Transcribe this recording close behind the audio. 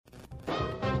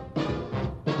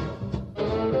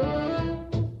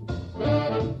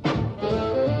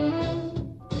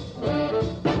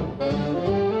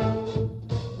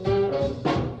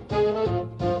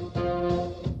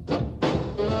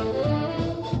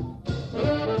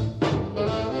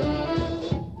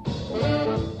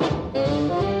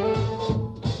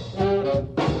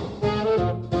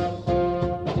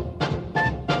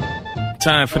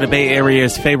Time for the Bay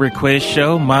Area's favorite quiz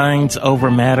show, Minds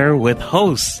Over Matter, with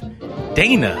host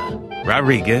Dana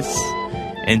Rodriguez.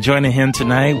 And joining him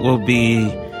tonight will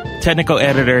be technical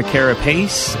editor Kara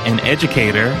Pace and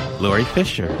educator Laury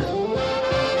Fischer.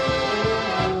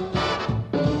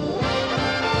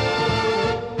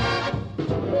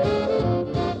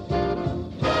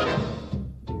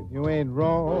 If you ain't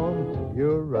wrong,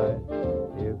 you're right.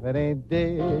 If it ain't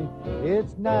day,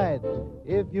 it's night.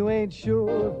 If you ain't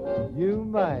sure, you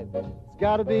might. It's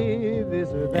gotta be this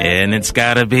or that. And it's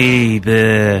gotta be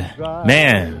the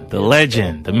man, the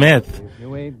legend, the myth,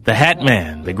 the hat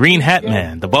man, the green hat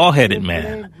man, the ball-headed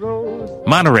man,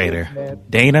 moderator,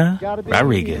 Dana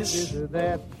Rodriguez.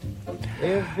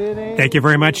 Thank you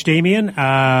very much, Damien.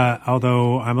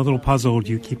 Although I'm a little puzzled,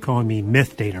 you keep calling me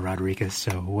Myth Dana Rodriguez,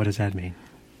 so what does that mean?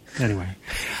 Anyway.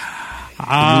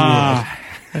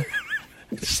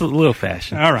 Just a little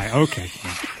fashion. All right, okay.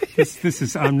 This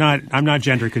is I'm not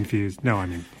gender confused. No, I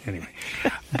mean anyway.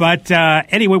 But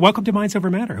anyway, welcome to Minds Over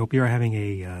Matter. Hope you are having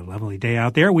a lovely day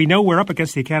out there. We know we're up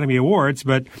against the Academy Awards,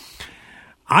 but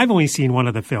I've only seen one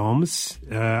of the films.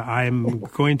 I'm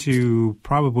going to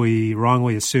probably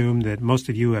wrongly assume that most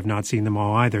of you have not seen them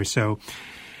all either. So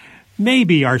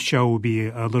maybe our show will be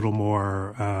a little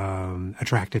more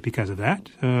attractive because of that.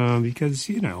 Because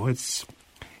you know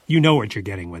what you're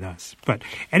getting with us. But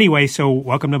anyway, so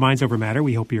welcome to Minds Over Matter.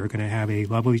 We hope you're going to have a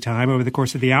lovely time over the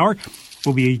course of the hour.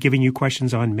 We'll be giving you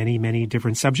questions on many, many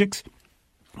different subjects.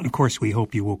 And of course, we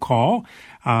hope you will call.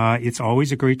 It's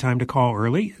always a great time to call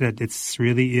early. That it's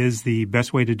really is the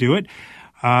best way to do it.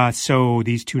 So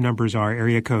these two numbers are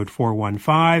area code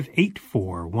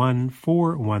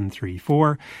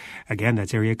 415-841-4134. Again,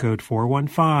 that's area code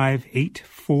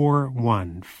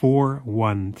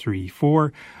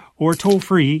 415-841-4134. Or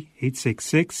toll-free,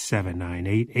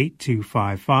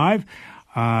 866-798-8255.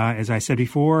 As I said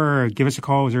before, give us a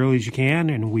call as early as you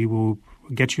can, and we will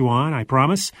get you on, I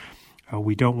promise.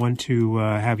 We don't want to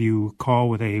have you call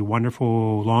with a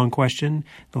wonderful long question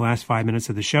the last 5 minutes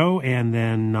of the show and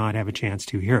then not have a chance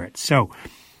to hear it. So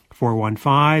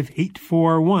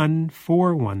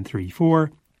 415-841-4134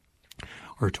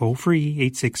 or toll-free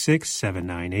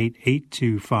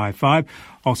 866-798-8255.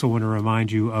 Also want to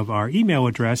remind you of our email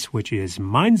address, which is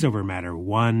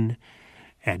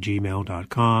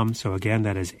mindsovermatter1@gmail.com. So again,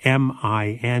 that is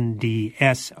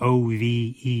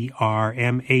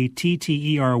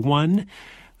MINDSOVERMATTER1.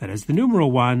 That is the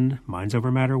numeral 1,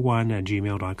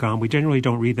 mindsovermatter1@gmail.com. We generally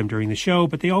don't read them during the show,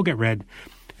 but they all get read.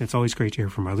 It's always great to hear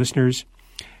from our listeners.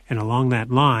 And along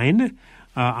that line,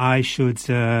 I should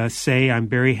say I'm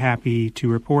very happy to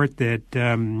report that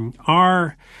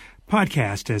our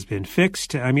podcast has been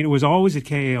fixed. I mean, it was always at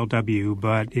KALW,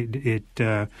 but it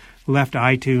left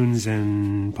iTunes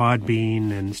and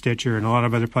Podbean and Stitcher and a lot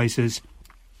of other places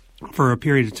for a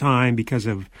period of time because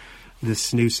of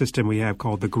this new system we have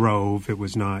called the Grove. It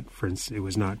was not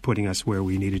putting us where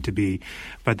we needed to be,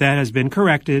 but that has been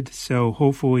corrected. So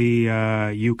hopefully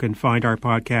you can find our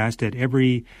podcast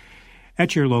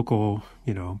at your local,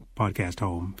 podcast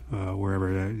home,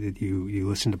 wherever you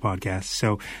listen to podcasts.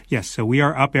 So, yes, so we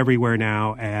are up everywhere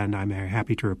now, and I'm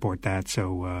happy to report that.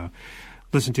 So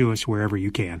listen to us wherever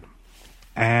you can.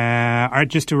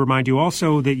 Just to remind you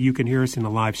also that you can hear us in a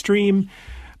live stream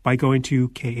by going to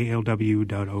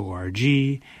kalw.org.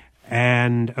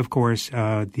 And, of course,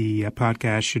 the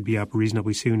podcast should be up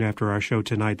reasonably soon after our show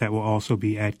tonight. That will also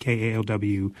be at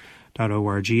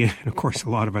kalw.org, and, of course, a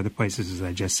lot of other places, as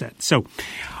I just said. So,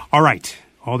 all right.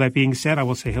 All that being said, I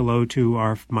will say hello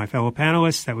to my fellow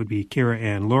panelists. That would be Kira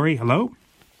and Laury. Hello.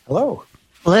 Hello.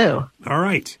 Hello. All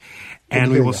right.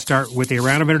 And we will start with a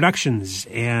round of introductions.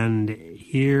 And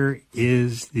here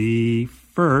is the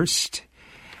first.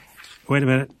 Wait a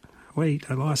minute. Wait,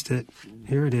 I lost it.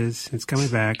 Here it is. It's coming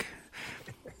back.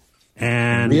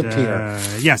 And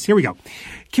yes, here we go.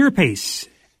 Kira Pace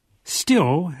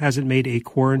still hasn't made a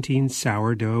quarantine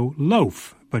sourdough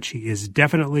loaf, but she is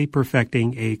definitely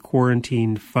perfecting a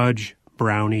quarantine fudge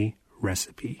brownie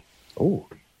recipe. Oh,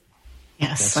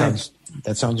 yes,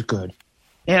 that sounds good.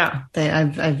 Yeah,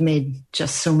 I've made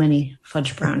just so many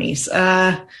fudge brownies.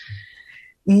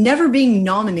 Never being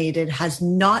nominated has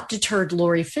not deterred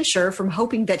Laury Fischer from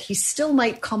hoping that he still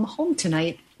might come home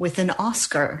tonight with an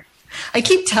Oscar. I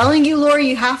keep telling you, Laury,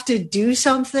 you have to do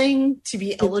something to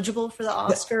be eligible for the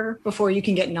Oscar before you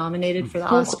can get nominated for the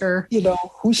Oscar.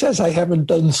 Who says I haven't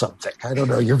done something? I don't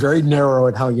know. You're very narrow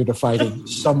in how you're defining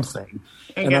something.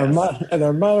 And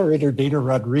our moderator, Dana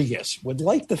Rodriguez, would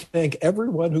like to thank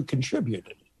everyone who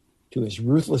contributed to his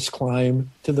ruthless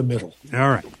climb to the middle. All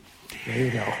right. There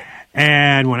you go.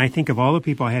 And when I think of all the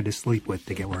people I had to sleep with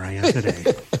to get where I am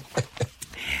today.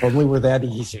 Only we're that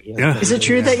easy. Yeah. Is it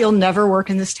true that you'll never work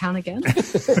in this town again?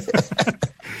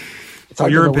 Well,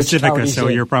 you're in Pacifica, so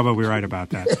you're probably right about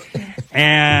that.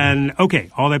 And, okay,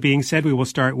 all that being said, we will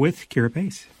start with Kira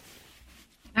Pace.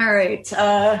 All right.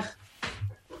 I'm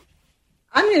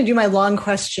going to do my long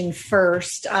question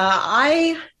first.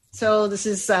 So this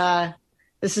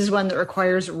is one that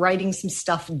requires writing some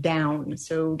stuff down.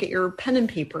 So get your pen and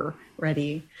paper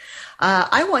ready.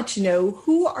 I want to know,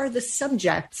 who are the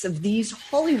subjects of these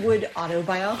Hollywood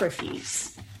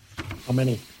autobiographies? How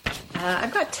many?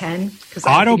 I've got 10.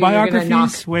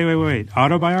 Autobiographies? Wait.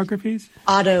 Autobiographies?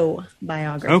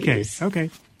 Autobiographies. Okay.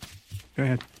 Go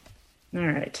ahead. All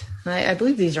right. I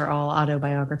believe these are all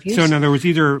autobiographies. So in other words,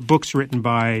 these are books written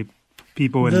by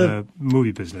people in the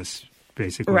movie business,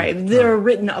 basically. Right. They're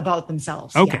written about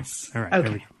themselves. Okay. Yes. All right.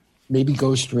 Okay. Maybe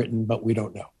ghost written, but we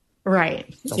don't know.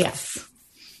 Right. Okay. Yes.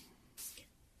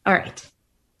 All right.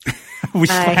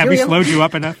 Have we slowed you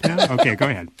up enough now? Okay, go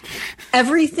ahead.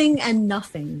 Everything and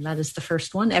Nothing. That is the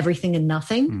first one. Everything and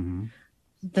Nothing. Mm-hmm.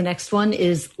 The next one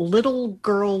is Little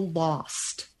Girl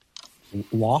Lost.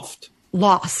 Lost,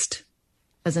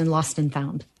 as in lost and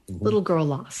found. Mm-hmm. Little Girl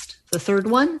Lost. The third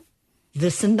one,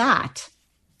 This and That,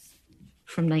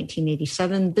 from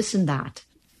 1987. This and That.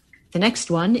 The next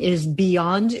one is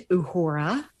Beyond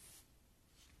Uhura.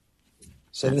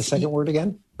 Say the second word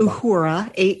again.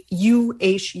 Uhura,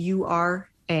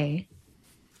 Uhura.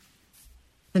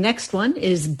 The next one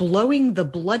is Blowing the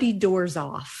Bloody Doors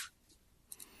Off.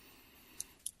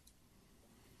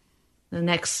 The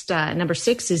next, number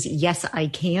 6 is Yes, I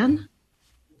Can.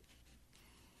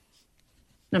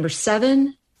 Number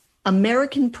 7,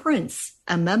 American Prince,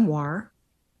 a memoir.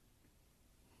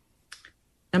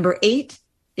 Number 8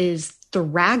 is The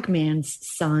Ragman's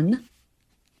Son.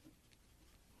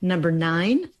 Number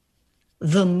 9,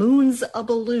 The Moon's a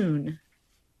Balloon.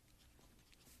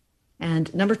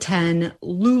 And number 10,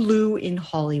 Lulu in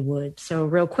Hollywood. So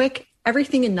real quick,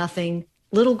 Everything and Nothing,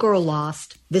 Little Girl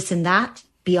Lost, This and That,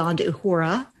 Beyond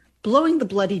Uhura, Blowing the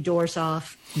Bloody Doors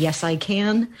Off, Yes, I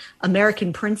Can,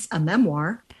 American Prince, a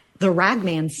memoir, The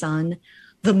Ragman's Son,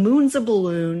 The Moon's a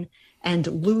Balloon, and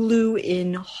Lulu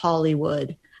in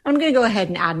Hollywood. I'm going to go ahead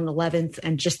and add an 11th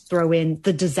and just throw in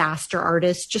The Disaster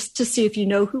Artist, just to see if you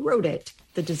know who wrote it,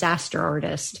 The Disaster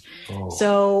Artist. Oh.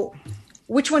 So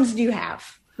which ones do you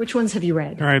have? Which ones have you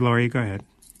read? All right, Laurie, go ahead.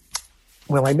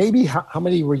 Well, how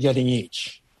many we're getting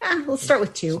each? Let's start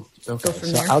with 2. Okay. Go from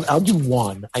so there. I'll do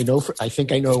 1. I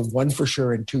think I know 1 for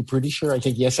sure and 2 pretty sure. I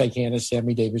think Yes, I Can is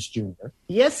Sammy Davis Jr.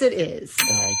 Yes, it is. All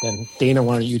right, then Dana,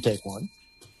 why don't you take 1?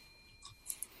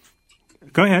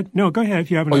 Go ahead. No, go ahead.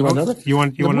 If you have you want another? You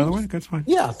want another one? That's fine.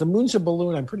 Yeah, The Moon's a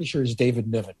Balloon, I'm pretty sure is David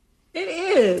Niven. It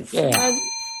is. Yeah.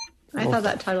 I thought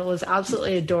that title was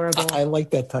absolutely adorable. I like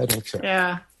that title too.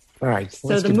 Yeah. All right.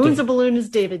 So The Moon's a Balloon is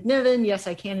David Niven. Yes,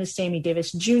 I Can is Sammy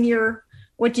Davis Jr.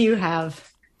 What do you have,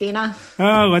 Dana?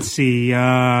 Let's see.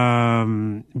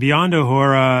 Beyond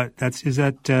Uhura. Is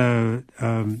that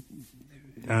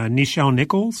Nichelle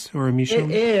Nichols or Michelle?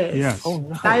 It is. Yes. Oh,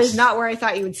 nice. That is not where I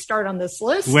thought you would start on this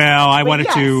list. Well, I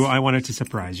wanted to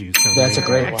surprise you. So that's a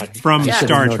great one. From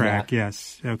Star Trek. That.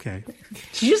 Yes. Okay.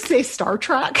 Did you say Star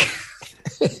Trek?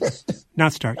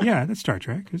 Not Star. Yeah, that's Star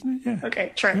Trek, isn't it? Yeah.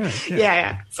 Okay, Trek.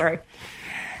 Yeah. Sorry.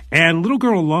 And Little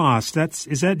Girl Lost.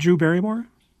 Is that Drew Barrymore?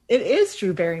 It is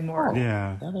Drew Barrymore.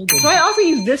 Yeah. So I offer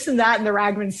you This and That and The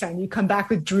Ragman's Son. You come back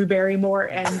with Drew Barrymore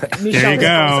and Michelle. There you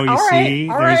go. All see,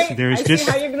 right. There's I just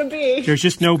see how you're going to be. There's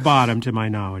just no bottom to my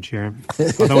knowledge here,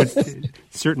 although it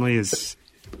certainly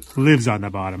lives on the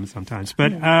bottom sometimes.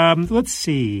 But let's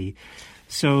see.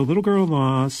 So Little Girl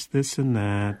Lost, This and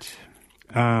That.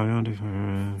 I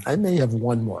may have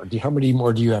 1 more. How many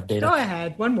more do you have, Dana? Go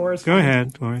ahead. 1 more is fine. Go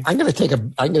ahead, Laurie. I'm going to take a.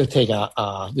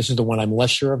 This is the one I'm less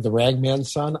sure of. The Ragman's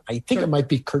Son. I think it might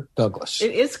be Kirk Douglas.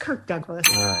 It is Kirk Douglas.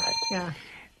 All right. Yeah.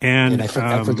 And I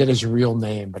forget his real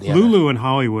name, but Lulu in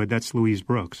Hollywood. That's Louise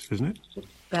Brooks, isn't it?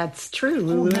 That's true.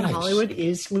 Lulu in Hollywood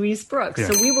is Louise Brooks. Yeah.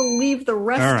 So we will leave the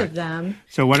rest of them.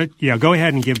 So go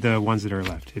ahead and give the ones that are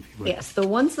left, if you would. Yes, the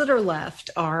ones that are left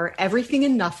are Everything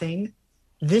and Nothing,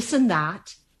 This and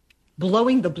That,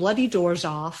 Blowing the Bloody Doors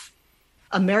Off,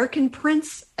 American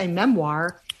Prince, a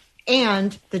memoir,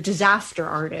 and The Disaster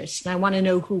Artist. And I want to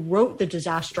know who wrote The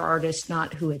Disaster Artist,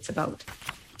 not who it's about.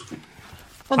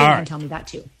 Well, they can tell me that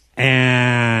too.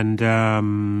 And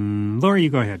Laurie, you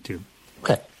go ahead too.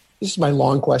 Okay. This is my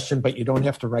long question, but you don't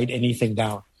have to write anything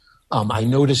down. I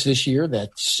noticed this year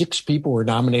that 6 people were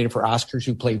nominated for Oscars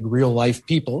who played real-life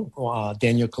people.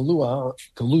 Daniel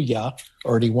Kaluuya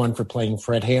already won for playing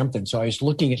Fred Hampton. So I was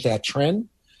looking at that trend,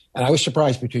 and I was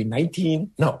surprised between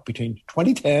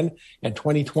 2010 and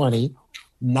 2020,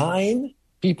 9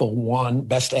 people won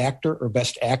Best Actor or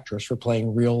Best Actress for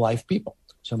playing real life people.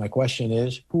 So my question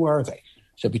is, who are they?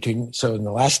 So in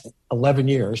the last 11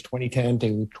 years, 2010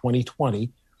 to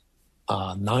 2020,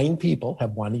 9 people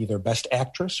have won either Best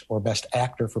Actress or Best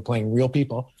Actor for playing real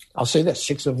people. I'll say this: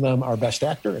 6 of them are Best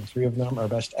Actor, and 3 of them are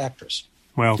Best Actress.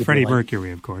 Well, Freddie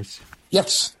Mercury, of course.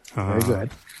 Yes, very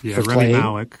good. Yeah, for Rami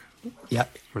Malek.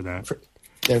 Yep, for that.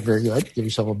 They're very good. Give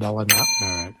yourself a bell on that. All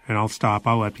right, and I'll stop.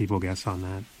 I'll let people guess on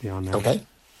that. Beyond that, okay.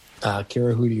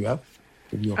 Kira, who do you have?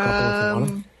 Give you a couple if you want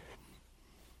them.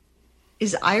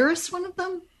 Is Iris one of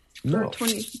them? No.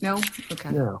 20? No?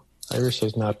 Okay. No, Iris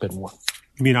has not been one.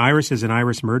 You mean Iris is an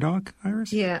Iris Murdoch?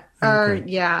 Iris? Yeah. Okay.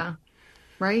 Yeah.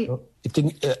 Right? It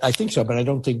didn't. I think so, but I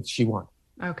don't think she won.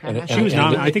 Okay. She was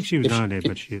nominated. I think she was nominated,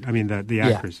 but the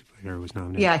actress player was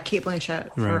nominated. Yeah, Cate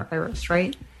Blanchett for Iris,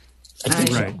 right? I think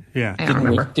so. Right. Yeah. I don't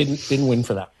remember. Didn't win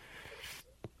for that.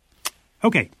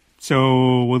 Okay.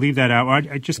 So we'll leave that out.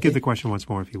 I just give the question once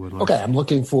more if you would like. Okay. I'm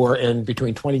looking for, in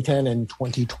between 2010 and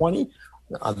 2020,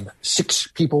 6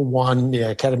 people won the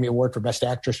Academy Award for Best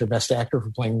Actress or Best Actor for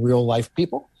playing real life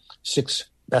people. 6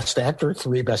 Best Actor,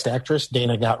 3 Best Actress.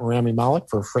 Dana got Rami Malek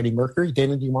for Freddie Mercury.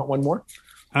 Dana, do you want one more?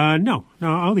 No,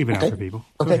 I'll leave it out for people.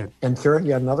 Okay. And Kira,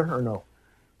 you have another or no?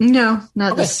 No,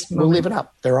 not this moment. We'll leave it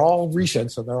up. They're all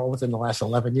recent, so they're all within the last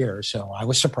 11 years. So I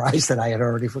was surprised that I had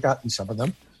already forgotten some of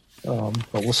them.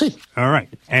 But we'll see. All right.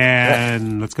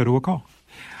 And let's go to a call.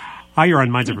 Hi, you're on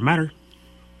Minds Over Matter.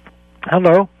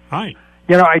 Hello. Hi.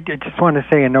 I just want to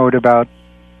say a note about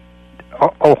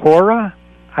Uhura.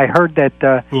 I heard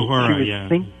that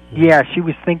she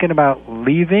was thinking about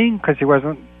leaving because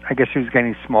I guess she was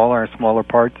getting smaller and smaller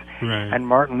parts. Right. And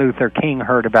Martin Luther King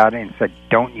heard about it and said,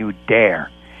 "Don't you dare,"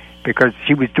 because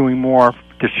she was doing more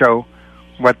to show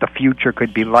what the future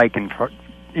could be like in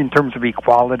terms of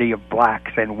equality of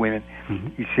blacks and women.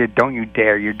 Mm-hmm. He said, "Don't you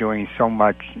dare! You're doing so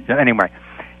much." Anyway,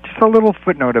 just a little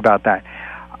footnote about that.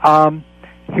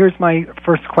 Here's my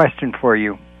first question for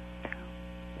you.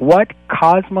 What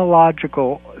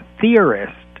cosmological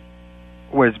theorist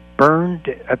was burned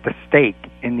at the stake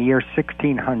in the year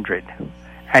 1600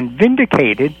 and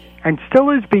vindicated, and still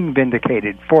is being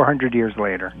vindicated 400 years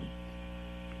later?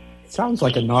 It sounds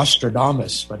like a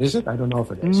Nostradamus, but is it? I don't know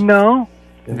if it is. No.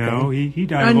 No, he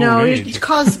died of old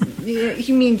age.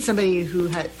 He means somebody who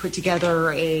had put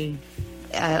together a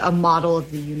model of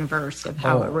the universe, of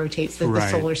how it rotates, the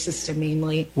solar system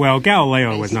mainly. Well,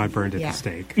 Galileo was not burned at the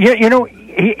stake.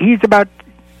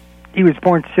 He was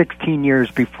born 16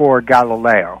 years before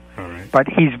Galileo, but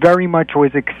he's very much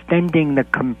was extending the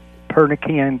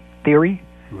Copernican theory.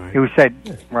 Right. Who said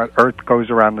Earth goes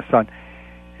around the sun,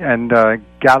 and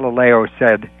Galileo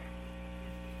said,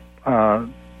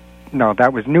 no,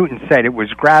 that was Newton said it was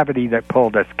gravity that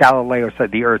pulled us. Galileo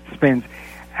said the Earth spins,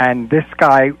 and this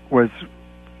guy was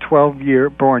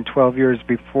born 12 years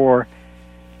before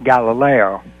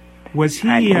Galileo. Was he?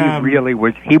 And he really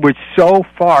was. He was so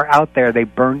far out there, they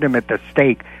burned him at the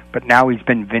stake. But now he's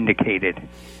been vindicated. A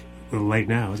little late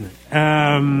now, isn't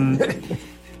it?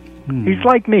 He's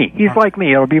like me.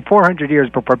 It'll be 400 years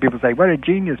before people say, "What a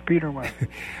genius Peter was."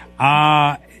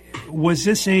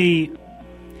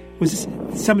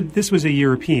 This was a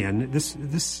European?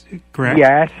 This correct?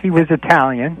 Yes, he was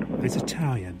Italian. He's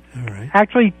Italian. All right.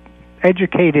 Actually,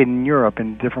 educated in Europe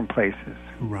in different places.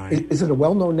 Right. Is it a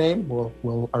well-known name?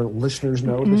 Will our listeners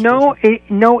know? No,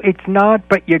 it's not.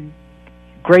 But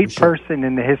great person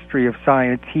in the history of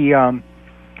science. He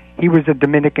was a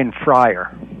Dominican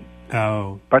friar.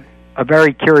 Oh. But a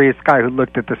very curious guy who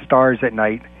looked at the stars at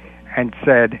night and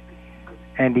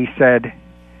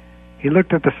he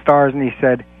looked at the stars and he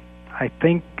said, "I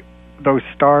think those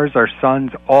stars are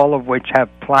suns, all of which have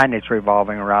planets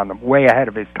revolving around them," way ahead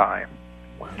of his time.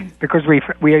 Wow. Because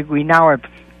we now have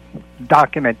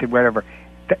documented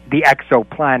the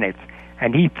exoplanets,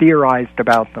 and he theorized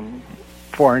about them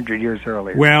 400 years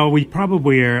earlier. Well, we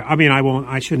probably are. I mean,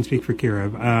 I shouldn't speak for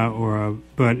Kira,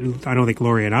 but I don't think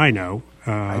Laurie and I know.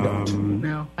 I don't.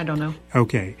 No, I don't know.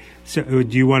 Okay, so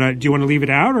do you want to leave it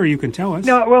out, or you can tell us?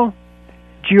 No, well,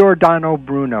 Giordano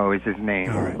Bruno is his name.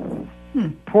 All right.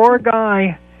 Poor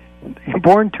guy,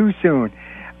 born too soon.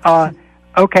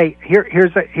 Okay,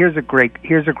 here's a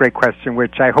great question,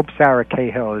 which I hope Sarah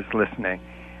Cahill is listening.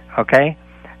 Okay,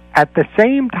 at the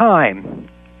same time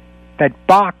that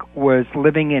Bach was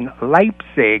living in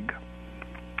Leipzig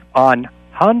on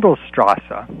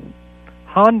Handelstrasse,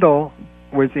 Handel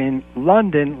was in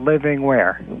London living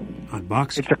where? On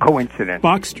Bach Street. It's a coincidence.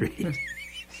 Bach Street.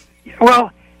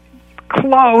 Well,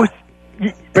 close,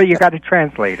 but you got to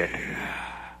translate it.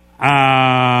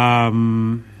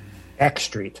 X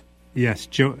Street. Yes,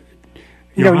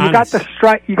 No, you got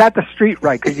the street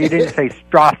right because you didn't say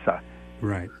Strasse.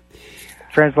 Right.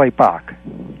 Translate Bach.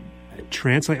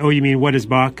 Translate. Oh, you mean what does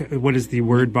Bach? What does the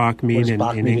word Bach mean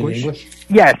in English?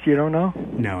 Yes, you don't know.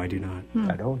 No, I do not.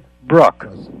 I don't. Brook.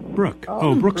 Brook.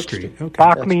 Oh, Brook Street. Okay.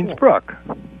 Bach means cool. brook.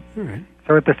 All right.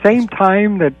 So at the same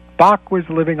time that Bach was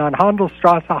living on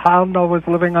Handelstrasse, Handel was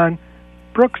living on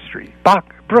Brook Street.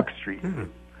 Brook Street.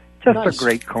 Just Nice. a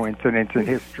great coincidence in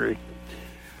history.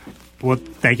 Well,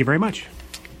 thank you very much.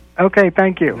 Okay,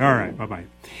 thank you. All right. Bye-bye.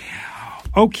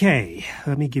 Okay.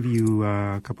 Let me give you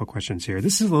a couple of questions here.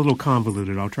 This is a little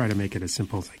convoluted. I'll try to make it as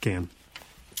simple as I can.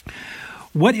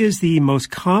 What is the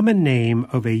most common name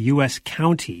of a U.S.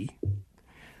 county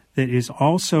that is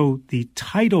also the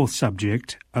title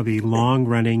subject of a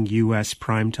long-running U.S.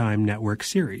 primetime network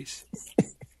series?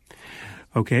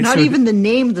 Okay. Not even the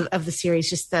name of the series,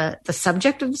 just the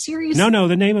subject of the series? No,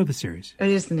 the name of the series. It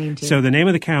is the name, too. So the name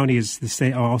of the county is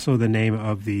also the name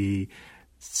of the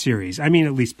series. I mean,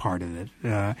 at least part of it.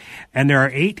 And there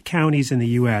are 8 counties in the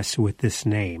U.S. with this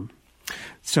name.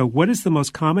 So what is the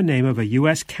most common name of a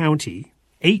U.S. county,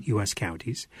 8 U.S.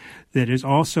 counties, that is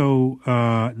also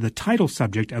the title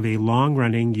subject of a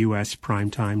long-running U.S.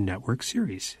 primetime network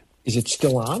series? Is it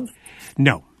still on?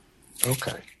 No.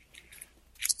 Okay.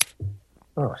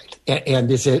 All right. And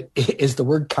is the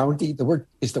word county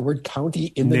is the word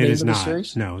county in the name of the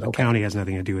series? No, the county has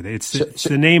nothing to do with it. It's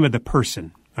the name of the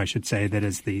person, I should say, that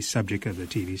is the subject of the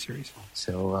TV series.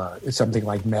 So it's something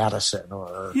like Madison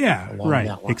or right. that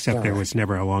line. Except there was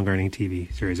never a long-running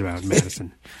TV series about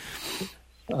Madison.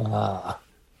 Okay.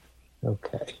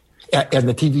 And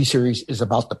the TV series is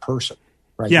about the person,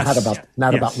 right? Yes.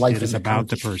 Not about life. It is about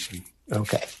the person.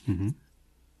 Okay. Mm-hmm.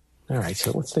 All right.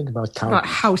 So let's think about county. About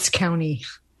House County.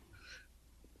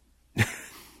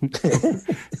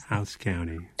 House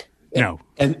County. No.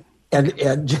 And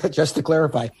just to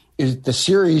clarify, the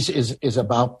series is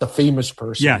about the famous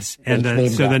person. Yes, and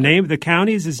the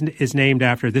county is named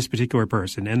after this particular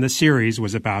person, and the series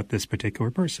was about this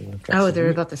particular person. Okay. Oh, they're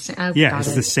about the same. Yeah,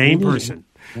 it's the same person.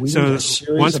 So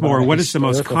once more, what is the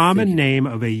most common name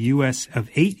of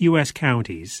 8 U.S.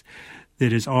 counties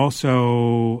that is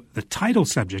also the title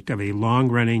subject of a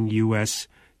long-running U.S.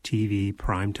 TV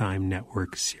primetime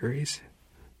network series?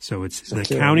 So the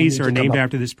counties are named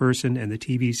after this person, and the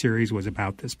TV series was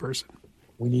about this person.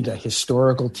 We need a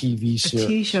historical TV series. A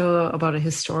TV show about a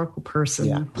historical person.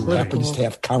 Yeah, who happens to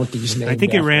have counties named I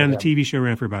think after the him. TV show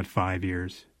ran for about 5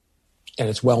 years. And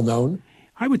it's well known?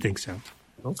 I would think so.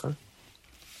 Okay.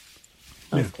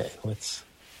 Okay, let's...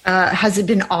 Has it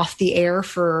been off the air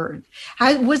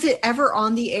was it ever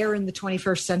on the air in the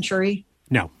 21st century?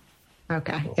 No.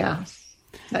 Okay, yeah.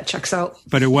 That checks out.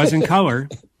 But it was in color.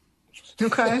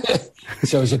 Okay.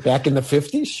 So is it back in the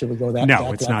 50s? Should we go that far?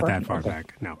 No, it's not that far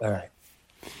back. No. All right.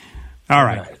 All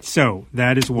right. So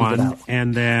that is one.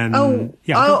 And then...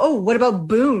 what about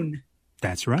Boone?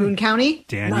 That's right. Boone County?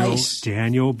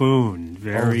 Daniel Boone.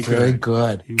 Very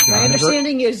good. My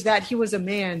understanding is that he was a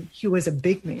man. He was a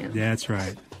big man. That's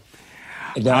right.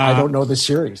 And I don't know the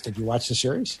series. Did you watch the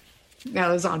series? No,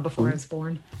 it was on before I was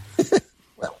born.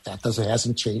 Well, that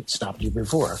hasn't stopped you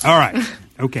before. All right.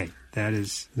 Okay. That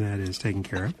is taken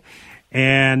care of.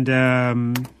 And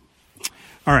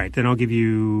all right, then I'll give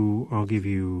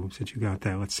you since you got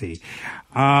that. Let's see.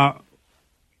 All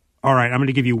right, I'm going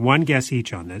to give you one guess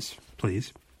each on this,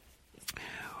 please.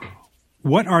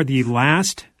 What are the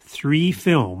last 3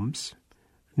 films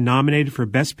nominated for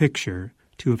Best Picture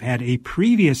to have had a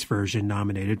previous version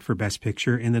nominated for Best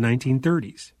Picture in the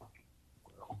 1930s?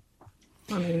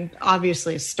 I mean,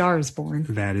 obviously, A Star is Born.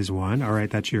 That is one. All right,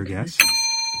 that's your guess.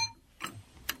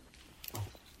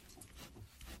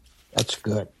 That's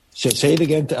good. Say it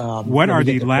again. What are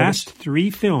the last 3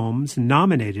 films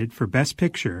nominated for Best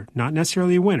Picture, not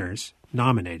necessarily winners,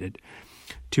 nominated,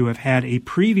 to have had a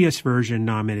previous version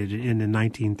nominated in the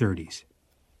 1930s?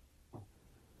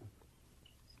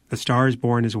 A Star is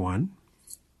Born is one.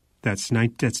 That's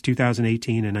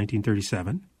 2018 and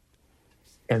 1937.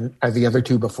 And are the other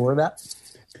 2 before that?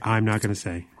 I'm not going to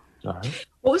say. All right.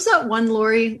 What was that one,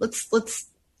 Laurie?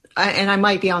 And I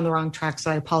might be on the wrong track,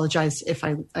 so I apologize if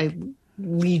I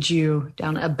lead you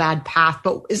down a bad path.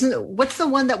 But what's the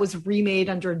one that was remade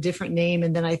under a different name,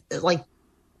 and then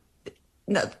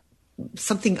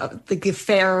something like The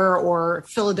Affair or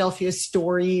Philadelphia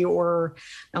Story, or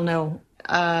I don't know.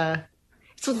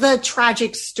 So the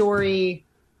tragic story.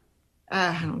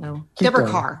 I don't know. Deborah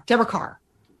Carr.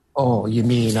 Oh, you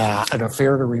mean An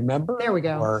Affair to Remember? There we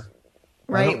go.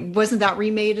 right? Wasn't that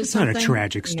remade as It's something? not a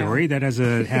tragic story. That has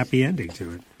a happy ending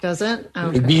to it. Does it?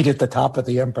 Okay. They meet at the top of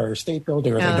the Empire State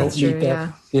Building, or they don't that's meet true,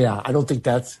 there. Yeah, I don't think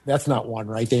that's not one,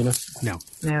 right, Dana? No.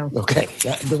 Okay,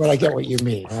 but I get what you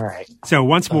mean. All right. So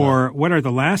once more, what are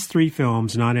the last 3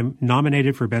 films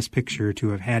nominated for Best Picture to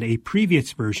have had a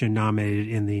previous version nominated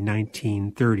in the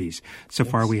 1930s? So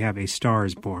far, we have A Star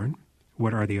is Born.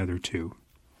 What are the other 2?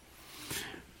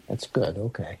 That's good.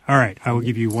 Okay. All right. I will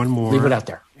give you one more. Leave it out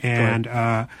there. And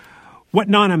what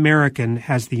non-American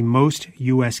has the most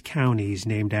U.S. counties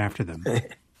named after them?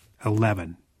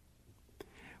 11.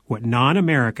 What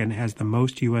non-American has the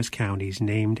most U.S. counties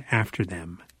named after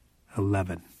them?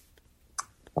 11. How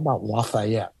about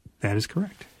Lafayette? That is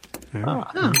correct. Very good.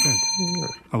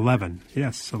 11.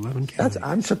 Yes, 11 counties.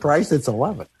 I'm surprised it's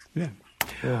 11.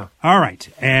 Yeah. All right.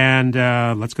 And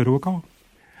let's go to a call.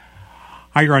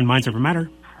 Hi, you're on Minds Over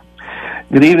Matter.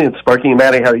 Good evening, it's Sparky and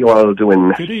Maddie. How are you all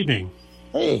doing? Good evening.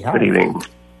 Hey, hi. Good evening.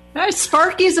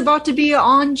 Sparky is about to be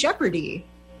on Jeopardy.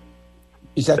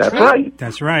 Is that That's true? right.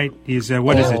 That's right. He's,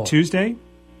 what is it, Tuesday?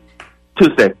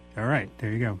 Tuesday. All right. There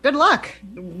you go. Good luck.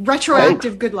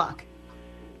 Retroactive good luck.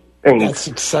 Thanks. That's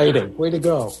exciting. Way to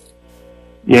go.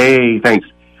 Yay, thanks.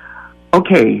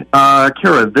 Okay,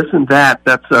 Kara, this and that,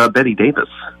 that's Betty Davis.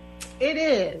 It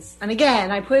is. And again,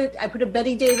 I put a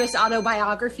Betty Davis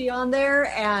autobiography on there,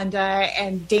 and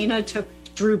Dana took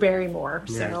Drew Barrymore.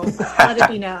 So let it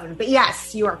be known. But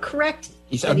yes, you are correct.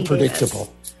 He's Betty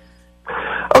unpredictable. Davis.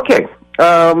 Okay,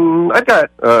 I've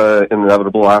got an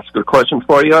inevitable Oscar question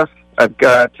for you. I've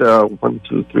got 1,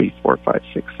 2, 3, 4, 5,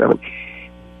 6, 7,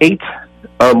 8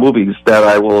 movies that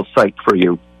I will cite for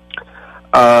you.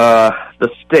 The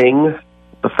Sting,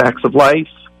 The Facts of Life,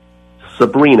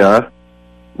 Sabrina,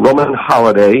 Roman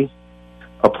Holiday,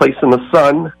 A Place in the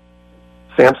Sun,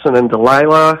 Samson and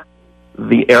Delilah,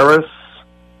 The Heiress,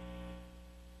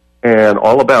 and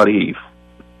All About Eve.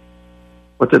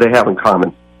 What do they have in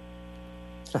common?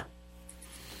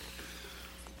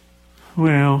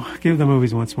 Well, give the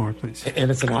movies once more, please. And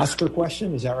it's an Oscar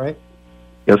question, is that right?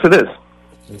 Yes, it is.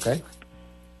 Okay.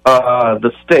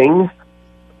 The Sting,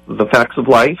 The Facts of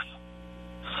Life,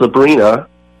 Sabrina,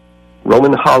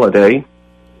 Roman Holiday,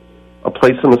 A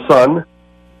Place in the Sun,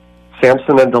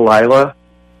 Samson and Delilah,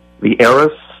 The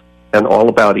Heiress, and All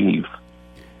About Eve.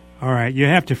 All right. You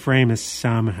have to frame this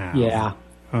somehow. Yeah.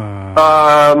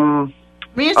 I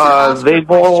mean, it's an Oscar They've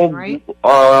question, right?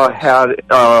 all had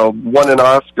won an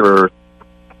Oscar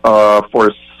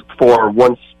for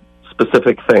one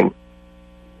specific thing.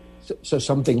 So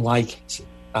something like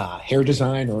hair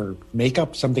design or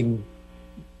makeup, something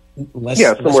less.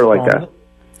 Yeah, somewhere like that.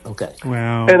 Okay.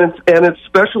 Well, And it's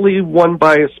specially won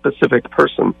by a specific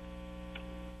person.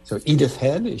 So Edith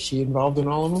Head, is she involved in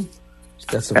all of them?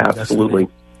 Absolutely.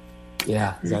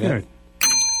 Yeah. Is that good. it?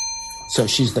 So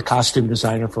she's the costume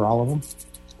designer for all of them?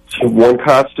 She won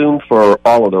costume for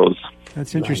all of those.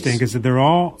 That's interesting Nice.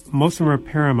 because most of them are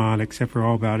Paramount except for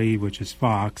All About Eve, which is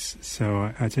Fox.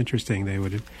 So that's interesting.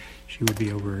 She would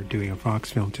be over doing a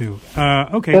Fox film too.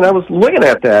 Okay. And I was looking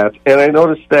at that, and I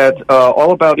noticed that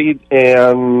All About Eve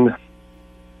and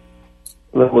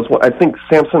that was I think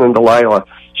Samson and Delilah.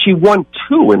 She won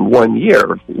 2 in 1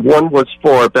 year. One was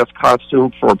for best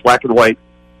costume for black and white,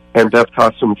 and best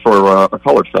costume for a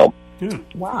colored film. Yeah.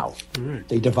 Wow. All right.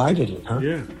 They divided it, huh?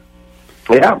 Yeah.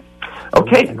 Yeah.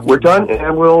 Okay, we're done,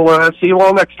 and we'll see you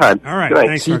all next time. All right. Good night.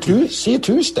 Thanks, See Marky. you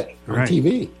Tuesday on Right.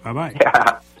 TV. Bye-bye.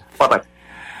 Bye-bye.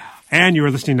 And you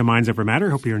are listening to Minds Over Matter.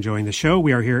 Hope you're enjoying the show.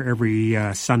 We are here every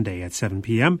Sunday at 7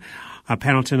 p.m. A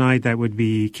panel tonight, that would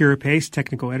be Kira Pace,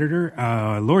 technical editor,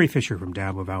 Laury Fischer from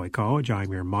Diablo Valley College.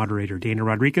 I'm your moderator, Dana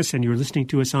Rodriguez, and you're listening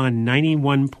to us on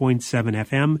 91.7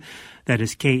 FM. That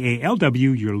is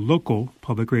KALW, your local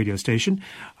public radio station.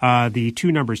 The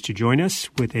 2 numbers to join us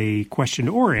with a question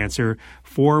or answer,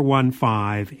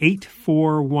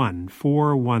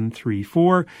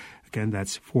 415-841-4134. Again,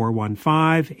 that's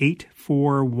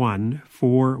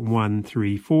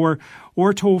 415-841-4134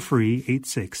 or toll free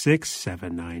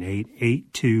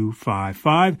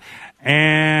 866-798-8255.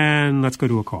 And let's go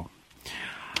to a call.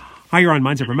 Hi, you're on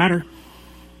Minds Over Matter.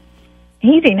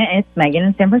 Hey, Dana, it's Megan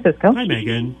in San Francisco. Hi,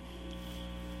 Megan.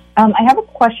 I have a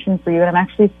question for you, and I'm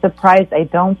actually surprised. I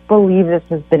don't believe this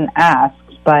has been asked,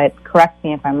 but correct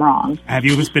me if I'm wrong. Have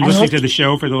you been listening to the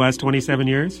show for the last 27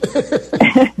 years?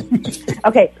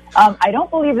 Okay, I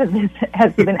don't believe that this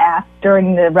has been asked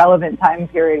during the relevant time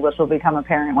period, which will become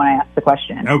apparent when I ask the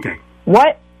question. Okay.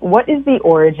 What is the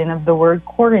origin of the word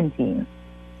quarantine?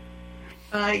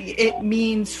 It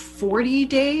means 40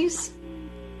 days.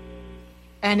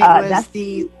 And it was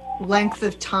the length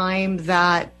of time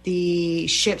that the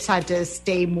ships had to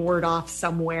stay moored off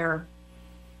somewhere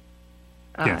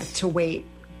Yes. to wait.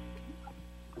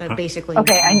 Basically.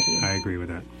 Okay, I agree with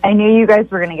that. I knew you guys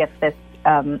were going to get this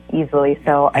easily,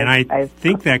 so And I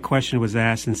think that question was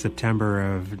asked in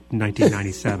September of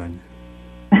 1997.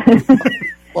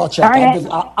 Well, check. Right.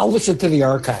 I'll listen to the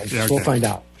archives. Okay. We'll find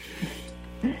out.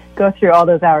 go through all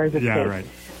those hours of Yeah, space.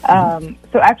 right.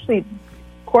 So actually,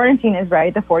 quarantine is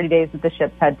right. The 40 days that the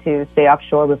ships had to stay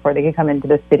offshore before they could come into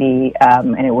the city,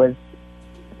 and it was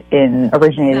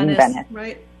originated in Venice.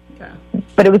 Right? Yeah.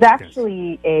 But it was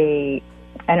actually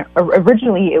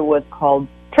originally it was called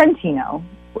Trentino,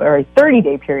 or a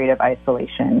 30-day period of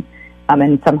isolation,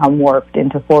 and somehow morphed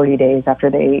into 40 days after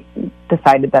they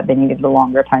decided that they needed a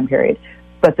longer time period.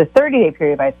 But the 30-day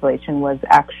period of isolation was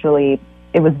actually,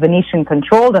 it was Venetian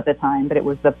controlled at the time, but it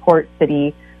was the port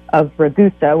city of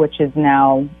Ragusa, which is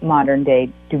now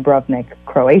modern-day Dubrovnik,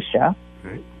 Croatia.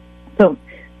 Right. So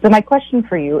my question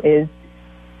for you is,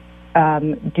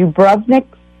 Dubrovnik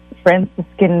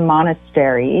Franciscan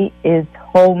Monastery is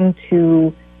home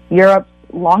to Europe's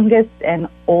longest and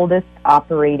oldest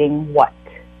operating what?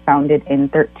 Founded in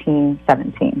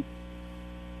 1317.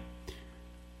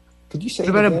 Could you say What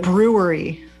about it a again?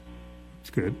 brewery? It's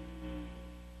good.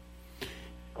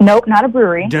 Nope, not a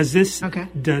brewery. Does this? Okay.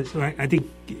 I think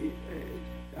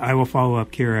I will follow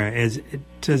up, Kira.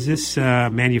 Does this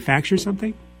manufacture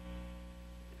something?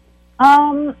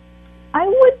 I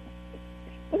would.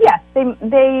 Yes,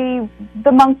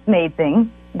 the monks made things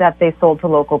that they sold to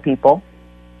local people,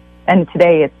 and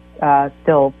today it's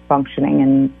still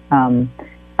functioning. And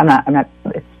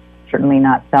it's certainly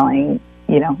not selling,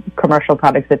 commercial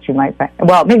products that you might find.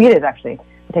 Well, maybe it is actually.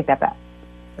 I take that back.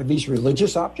 Are these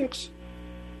religious objects?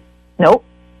 Nope.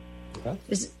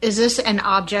 Is this an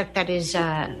object that is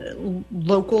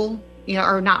local,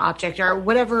 or not object, or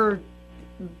whatever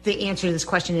the answer to this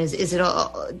question is? Is it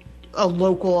a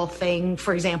local thing?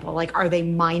 For example, like, are they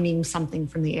mining something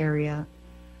from the area?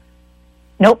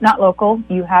 Nope, not local.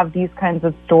 You have these kinds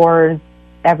of stores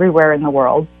everywhere in the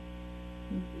world.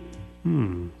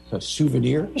 So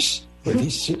souvenirs? Were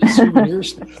these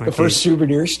souvenirs? The first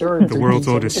souvenir store? In The world's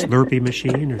 1317? oldest Slurpee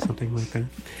machine or something like that?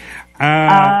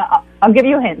 I'll give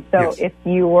you a hint. So Yes.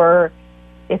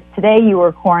 if today you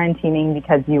were quarantining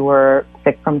because you were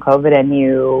sick from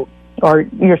COVID or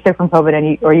you're sick from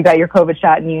COVID or you got your COVID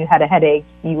shot and you had a headache,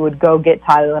 you would go get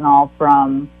Tylenol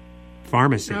from.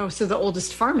 Pharmacy. Oh, so the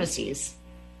oldest pharmacies.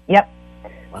 Yep.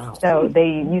 Wow. So they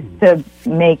used to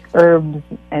make herbs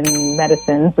and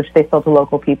medicines, which they sold to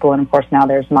local people. And of course now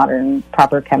there's modern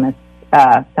proper chemists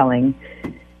selling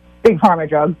big pharma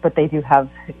drugs, but they do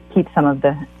keep some of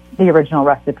the original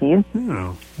recipes.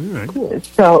 Oh, all right. Cool.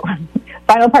 So,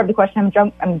 final part of the question,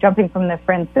 I'm jumping from the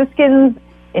Franciscans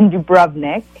in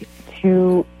Dubrovnik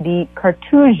to the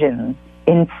Carthusians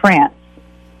in France.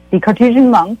 The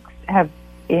Carthusian monks have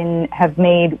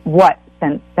made what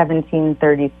since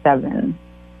 1737?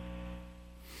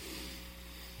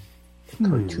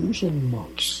 Carthusian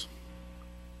monks.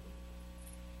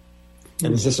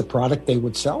 And is this a product they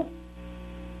would sell?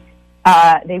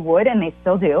 They would, and they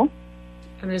still do.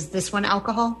 And is this one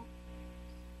alcohol?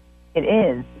 It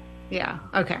is. Yeah.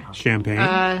 Okay.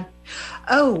 Champagne.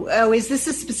 Is this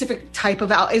a specific type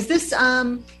of Is this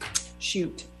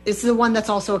shoot? Is the one that's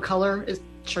also a color? Is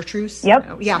chartreuse? Yep.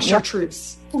 Oh, yeah,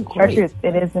 chartreuse. Chartreuse.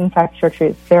 It is in fact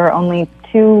chartreuse. There are only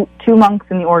two monks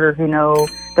in the order who know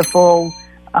the full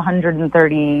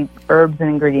 130 herbs and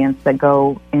ingredients that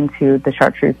go into the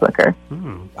chartreuse liquor.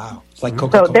 Wow. It's like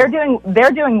Coca-Cola. So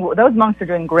they're doing those monks are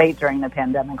doing great during the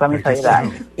pandemic, let me tell you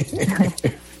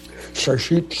that.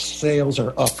 Chartreuse sales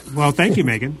are up. Well, thank you,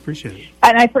 Megan. Appreciate it.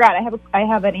 And I forgot, I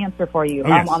have an answer for you. Oh,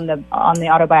 yes. On the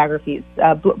autobiographies.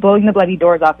 Blowing the Bloody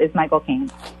Doors Off is Michael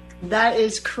Caine. That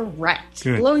is correct.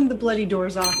 Good. Blowing the Bloody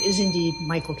Doors Off is indeed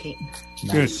Michael Caine.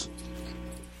 Nice.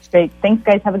 Great. Thanks,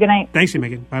 guys. Have a good night. Thanks,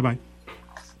 Megan. Bye-bye.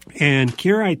 And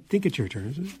Kira, I think it's your turn,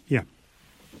 isn't it? Yeah.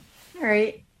 All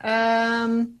right.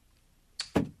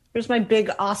 Here's my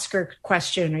big Oscar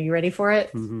question. Are you ready for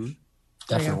it? Mm-hmm.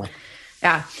 Definitely.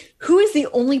 Yeah. Who is the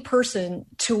only person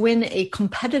to win a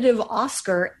competitive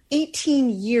Oscar 18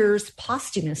 years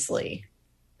posthumously?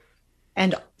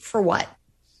 And for what?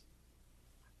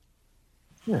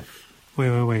 Yeah.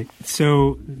 Wait.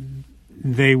 So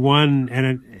they won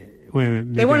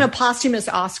They won a posthumous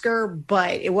Oscar,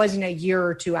 but it wasn't a year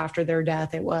or two after their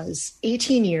death. It was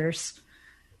 18 years.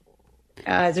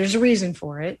 There's a reason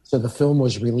for it. So the film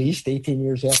was released 18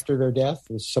 years after their death?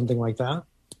 It was something like that?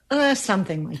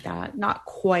 Something like that. Not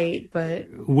quite, but...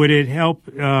 Would it help?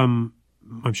 I'm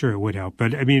sure it would help.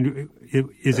 But, I mean,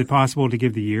 is it possible to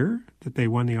give the year that they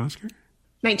won the Oscar?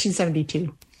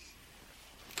 1972.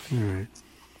 All right.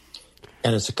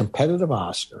 And it's a competitive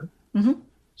Oscar. Mm-hmm.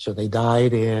 So they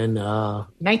died in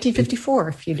 1954,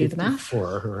 if you do the math. 54,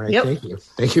 all right. Yep. Thank you.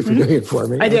 Thank you for doing it for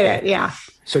me. I did it, yeah.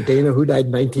 So Dana, who died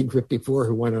in 1954,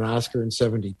 who won an Oscar in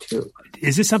 72?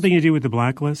 Is this something to do with the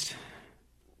blacklist?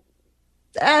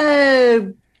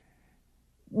 Yes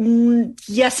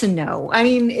and no. I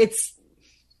mean, it's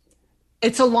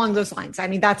along those lines. I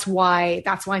mean, that's why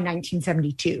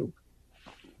 1972.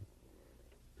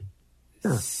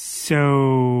 Huh.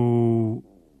 So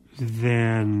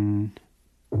then,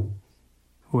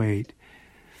 wait.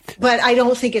 But I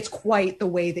don't think it's quite the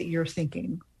way that you're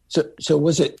thinking. So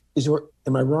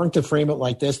am I wrong to frame it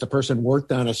like this? The person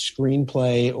worked on a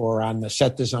screenplay or on the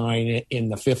set design in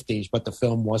the 50s, but the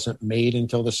film wasn't made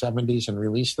until the 70s and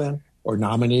released then or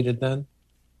nominated then?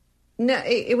 No,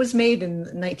 it was made in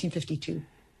 1952.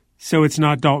 So it's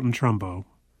not Dalton Trumbo.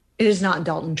 It is not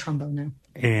Dalton Trumbo, no.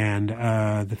 And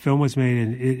the film was made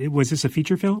in, was this a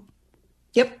feature film?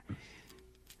 Yep.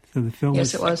 So the film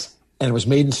Yes, it was. And it was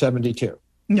made in 72?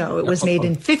 No, it was made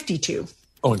in 52.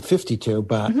 Oh, in 52,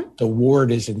 but the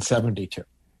award is in 72.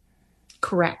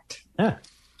 Correct. Yeah.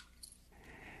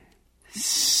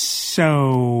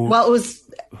 So... Well,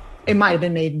 it might have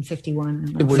been made in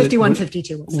 51.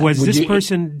 52.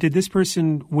 Did this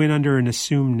person win under an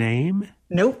assumed name?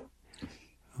 Nope.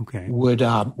 Okay. Would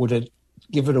it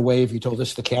give it away if you told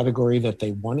us the category that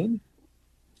they won in?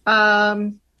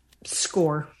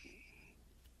 Score.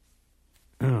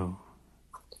 Oh.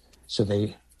 So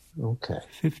they, okay.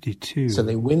 52. So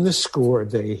they win the score.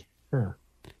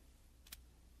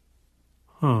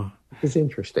 It's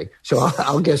interesting. So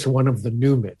I'll guess one of the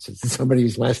Newmans. Is it somebody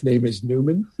whose last name is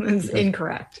Newman? It's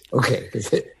incorrect. Okay,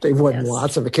 because they've won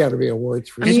lots of Academy Awards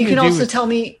for. I mean, you can also tell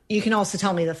me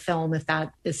the film if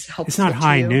that is helpful. It's not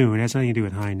High Noon. It has nothing to do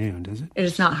with High Noon, does it? It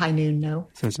is not High Noon. No.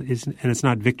 So it's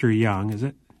not Victor Young, is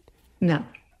it? No.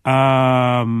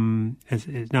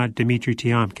 It's not Dmitry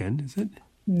Tiomkin, is it?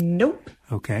 Nope.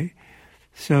 Okay.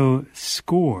 So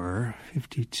score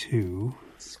 52.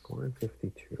 Score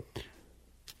 52.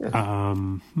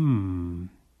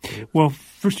 Well,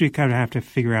 first we kind of have to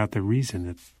figure out the reason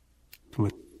that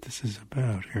what this is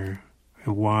about here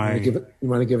and why. You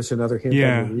want to give us another hint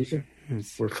on the reason?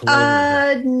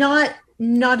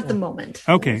 Not at the moment.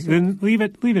 Okay, then leave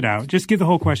it out. Just give the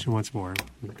whole question once more.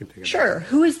 Sure.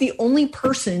 Who is the only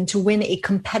person to win a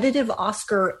competitive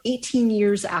Oscar 18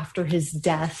 years after his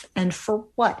death, and for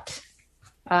what?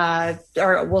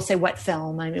 Or we'll say what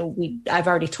film. I mean, I've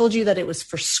already told you that it was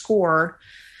for score.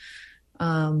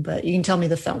 But you can tell me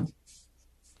the film.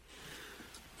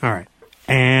 All right.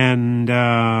 And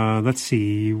let's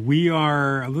see. We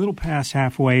are a little past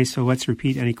halfway, so let's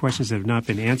repeat any questions that have not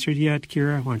been answered yet.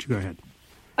 Kira, why don't you go ahead?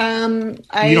 You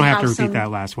don't have to repeat that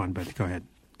last one, but go ahead.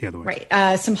 The other way.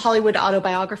 Right. Some Hollywood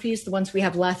autobiographies. The ones we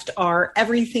have left are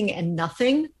Everything and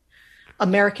Nothing,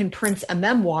 American Prince, a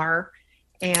Memoir,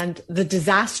 and The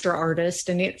Disaster Artist.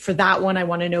 And for that one, I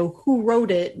want to know who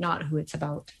wrote it, not who it's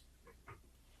about.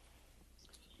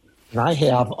 And I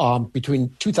have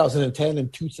between 2010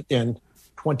 and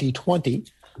 2020,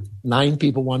 9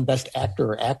 people won Best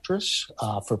Actor or Actress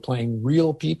for playing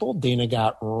real people. Dana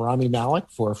got Rami Malek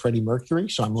for Freddie Mercury,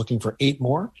 so I'm looking for 8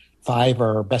 more. 5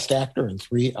 are Best Actor and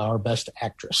 3 are Best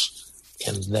Actress.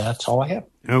 And that's all I have.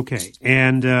 Okay.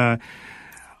 And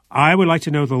I would like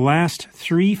to know the last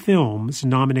 3 films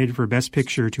nominated for Best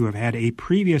Picture to have had a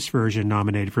previous version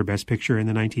nominated for Best Picture in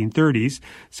the 1930s.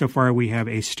 So far, we have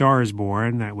A Star is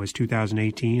Born. That was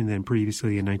 2018, and then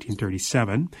previously in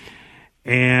 1937.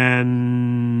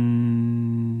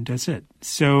 And that's it.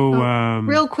 So,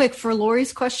 real quick for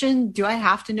Lori's question, do I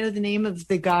have to know the name of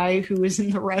the guy who was in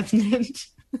The Revenant?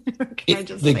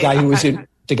 The guy who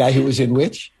was in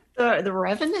which? The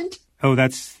Revenant? Oh,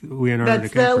 that's Leonardo DiCaprio.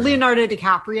 That's the Leonardo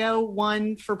DiCaprio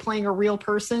one for playing a real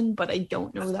person, but I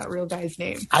don't know that real guy's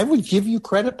name. I would give you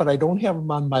credit, but I don't have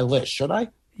him on my list. Should I?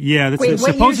 Yeah, that's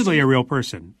supposedly a real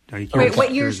person. Wait,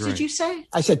 what years did you say?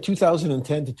 I said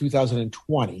 2010 to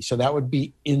 2020, so that would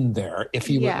be in there. If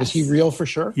he was he real for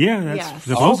sure? Yeah, that's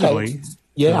supposedly. Okay.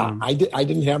 Yeah, I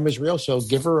didn't have him as real, so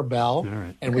give her a bell,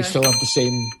 and we still have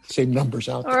the same numbers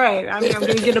out there. All right, I'm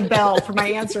going to get a bell for my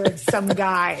answer of some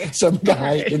guy. Some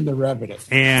guy in The Revenant.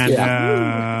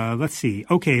 And let's see.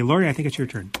 Okay, Laurie, I think it's your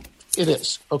turn. It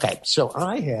is. Okay, so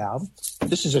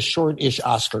this is a short-ish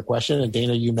Oscar question, and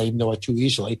Dana, you may know it too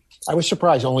easily. I was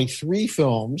surprised. Only 2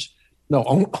 films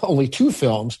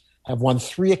have won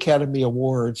 3 Academy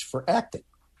Awards for acting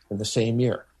in the same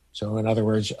year. So in other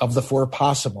words, of the 4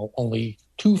 possible, only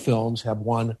 2 films have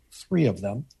won 3 of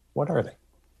them. What are they?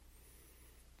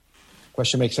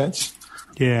 Question make sense?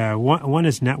 Yeah, one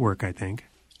is Network, I think.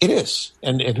 It is.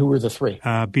 And who were the three?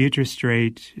 Beatrice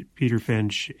Straight, Peter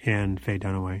Finch, and Faye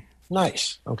Dunaway.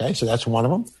 Nice. Okay, so that's one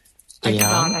of them. I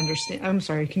cannot understand. I'm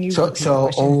sorry. Can you? So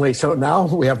now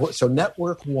we have. So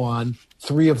Network won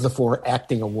 3 of the 4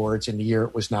 acting awards in the year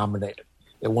it was nominated.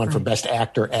 It won for Best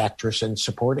Actor, Actress, and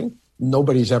Supporting.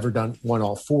 Nobody's ever won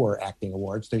all 4 acting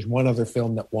awards. There's one other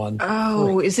film that won.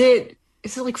 Oh, 3. Is it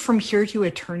like From Here to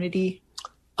Eternity?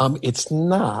 It's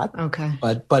not. Okay,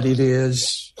 but it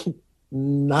is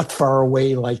not far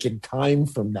away, like in time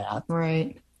from that.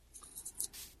 Right.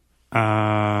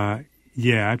 Yeah,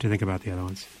 I have to think about the other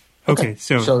ones. Okay,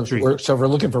 so we're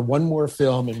looking for one more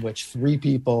film in which 3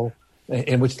 people,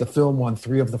 in which the film won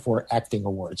 3 of the 4 acting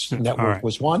awards. Network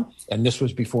was one, and this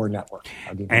was before Network.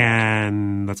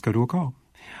 And let's go to a call.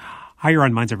 Hi, you're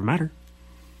on Minds Over Matter.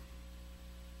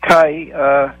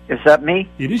 Hi, is that me?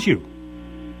 It is you.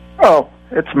 Oh,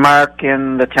 it's Mark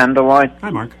in the Tenderloin. Hi,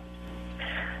 Mark.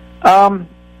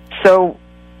 So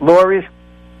Laurie's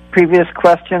previous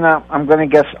question, I'm going to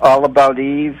guess All About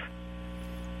Eve.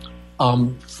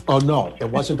 Oh no, it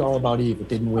wasn't All About Eve. It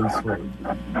didn't win 3.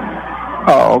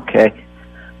 Oh, okay.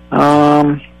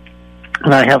 And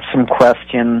I have some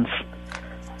questions.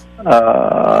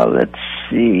 Let's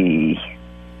see.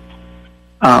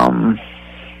 Oh,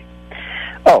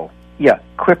 yeah,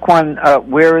 quick one.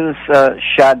 Where is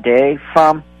Sade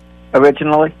from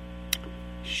originally?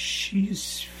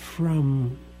 She's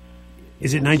from...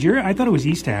 Is it Nigeria? I thought it was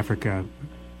East Africa.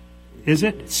 Is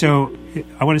it? So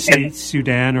I want to say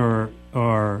Sudan or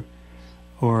no,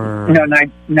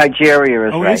 Nigeria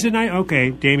is right. Oh, is it? Okay,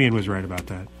 Damien was right about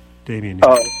that. Damien.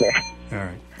 Oh, okay. All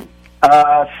right.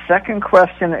 Second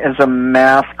question is a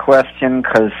math question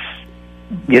because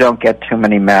you don't get too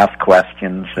many math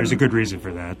questions. There's a good reason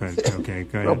for that, but okay,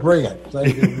 go ahead. Well, bring it.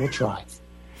 We'll try.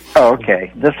 Oh,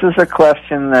 okay. This is a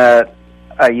question that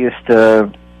I used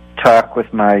to talk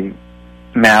with my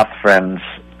math friends.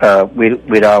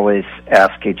 We'd always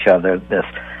ask each other this.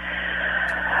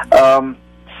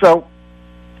 So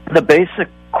the basic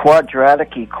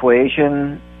quadratic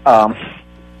equation,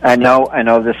 I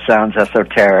know this sounds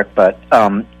esoteric, but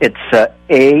it's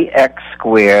ax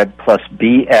squared plus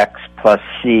bx plus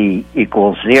c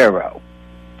equals 0.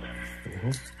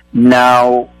 Mm-hmm.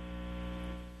 Now,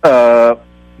 how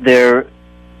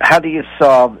do you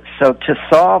solve? So to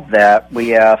solve that,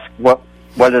 we ask what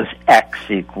does x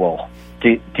equal?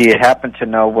 Do you happen to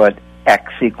know what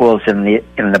x equals in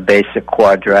the basic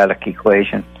quadratic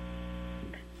equation?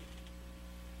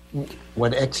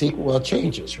 What x equals? Well, it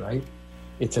changes, right?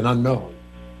 It's an unknown.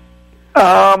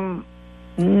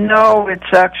 No,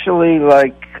 it's actually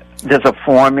like there's a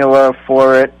formula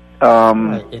for it.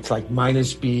 Right. It's like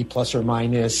minus b plus or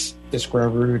minus the square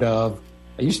root of.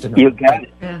 I used to know. You got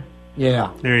it.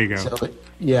 Yeah. There you go. So,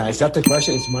 is that the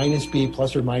question? It's minus b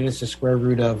plus or minus the square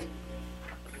root of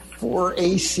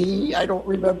 4ac? I don't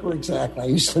remember exactly. I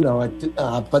used to know it,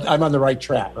 but I'm on the right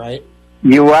track, right?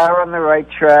 You are on the right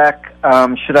track.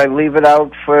 Should I leave it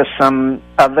out for some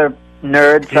other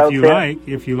nerds out there?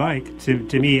 If you like.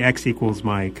 To me, x equals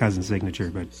my cousin's signature,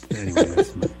 but anyway.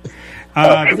 That's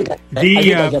I think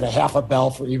I get a half a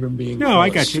bell for even being close. I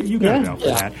got you. You got a bell for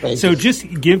that. So just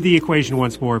give the equation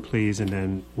once more, please, and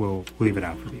then we'll leave it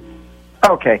out for people.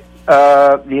 Okay.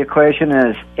 The equation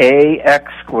is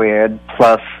ax squared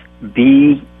plus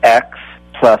bx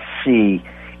plus c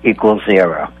equals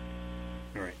 0.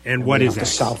 All right. And what is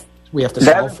x? We have to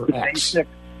solve for That's x. the basic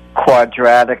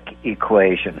quadratic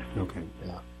equation. Okay.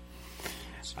 Yeah.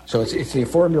 So it's the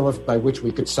formula by which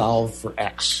we could solve for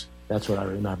x. That's what I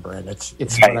remember, and it's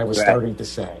what I was starting to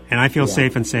say. And I feel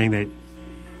safe in saying that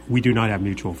we do not have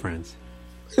mutual friends.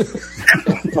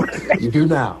 You do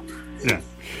now. Yeah.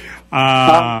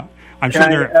 I'm sure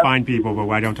they're fine people, but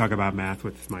I don't talk about math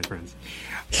with my friends.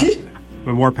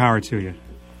 But more power to you.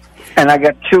 And I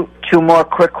got two more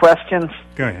quick questions.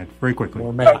 Go ahead, very quickly.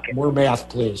 More math,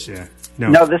 please. Yeah.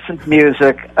 No, this is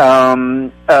music.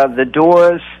 The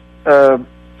Doors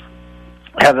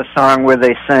have a song where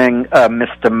they sing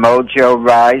Mr. Mojo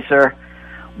Riser.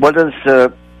 What does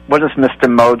Mr.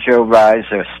 Mojo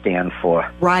Riser stand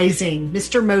for? Rising.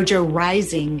 Mr. Mojo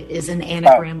Rising is an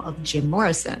anagram of Jim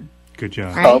Morrison. Good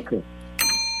job. Right? Okay.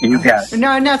 You got it.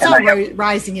 No, it's not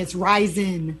rising. It's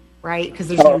rising, right? Because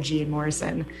there's no G in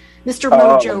Morrison. Mr.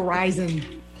 Mojo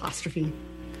Rising, apostrophe.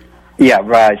 Yeah,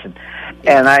 Rising.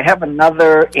 And I have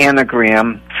another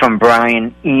anagram from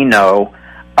Brian Eno.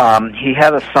 He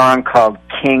had a song called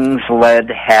King's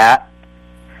Lead Hat.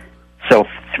 So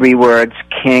 3 words,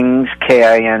 Kings,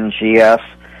 Kings, Lead,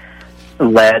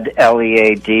 Lead,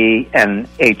 and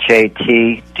HAT.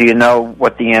 Do you know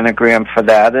what the anagram for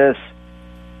that is?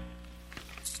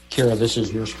 Kira, this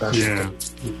is your specialty. Yeah.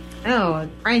 Oh, a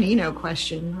Brian Eno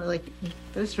question. Like,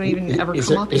 those don't even ever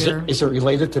come up here. Is it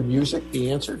related to music,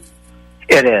 the answer?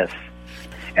 It is.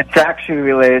 It's actually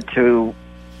related to...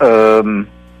 the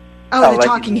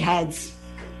Talking Heads.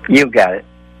 You got it.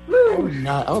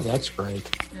 Oh, that's great.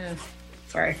 Yeah.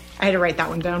 Sorry, I had to write that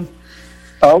one down.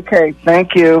 Okay,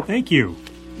 thank you. Thank you.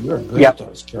 You're good at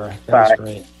those, Kara. That's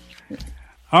great.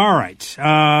 All right.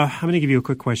 I'm going to give you a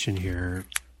quick question here.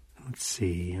 Let's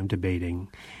see. I'm debating.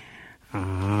 What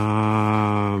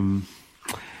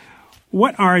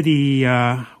are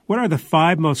the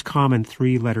 5 most common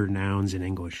 3-letter nouns in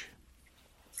English,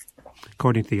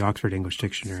 according to the Oxford English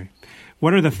Dictionary?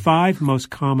 What are the 5 most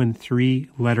common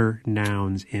 3-letter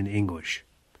nouns in English?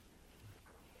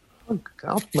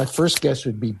 My first guess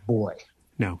would be boy.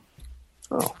 No.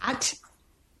 Oh. Cat.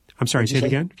 I'm sorry, say it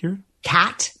again, Kira?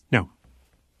 Cat. No.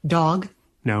 Dog.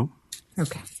 No.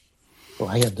 Okay. Well,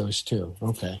 I had those too.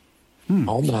 Okay.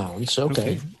 All nouns.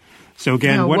 Okay. So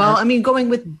again, no, going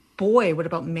with boy. What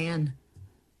about man?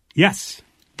 Yes.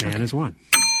 Man is one.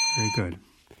 Very good.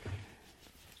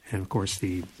 And of course,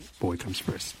 the boy comes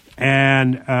first.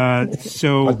 And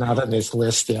so... But not on this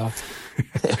list, yeah.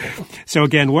 So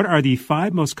again, what are the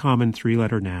 5 most common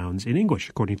 3-letter nouns in English,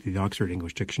 according to the Oxford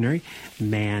English Dictionary?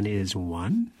 Man is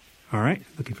one. All right,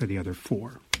 looking for the other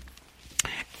 4.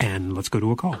 And let's go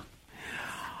to a call.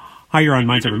 Hi, you're on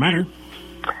Minds Over Matter.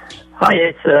 Hi,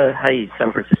 it's Hayes,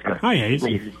 San Francisco. Hi, Hayes.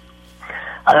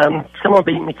 Someone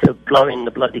beat me to blowing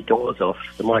the bloody doors off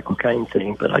the Michael Caine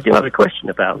thing, but I do have a question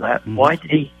about that. Mm-hmm. Why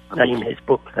did he name his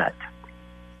book that?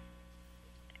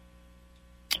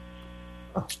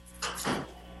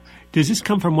 Does this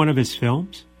come from one of his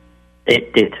films?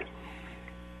 It did.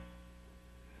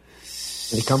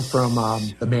 Did it come from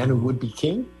The Man Who Would Be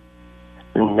King?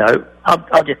 No.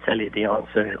 I'll just tell you the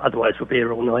answer, otherwise we'll be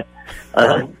here all night.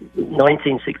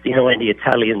 1969, The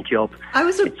Italian Job. I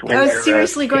was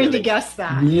seriously going to guess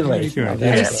that. Really?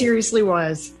 I seriously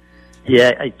was. Yeah,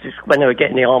 it's just when they were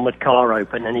getting the armoured car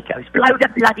open and he goes, blow the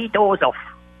bloody doors off.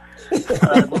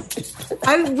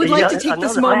 I would like to take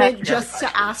this moment just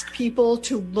to ask people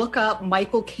to look up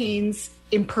Michael Caine's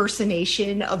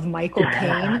impersonation of Michael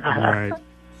Caine. Right.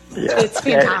 Yeah. It's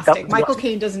fantastic. Michael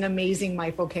Caine does an amazing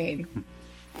Michael Caine.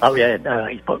 Oh, yeah. No,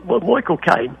 Michael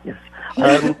Caine, yes.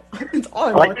 It's all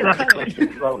I Michael do have a Caine. question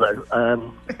as well, though.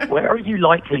 Where are you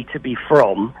likely to be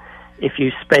from if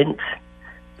you spent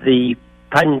the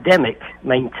pandemic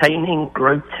maintaining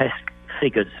grotesque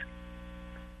figures?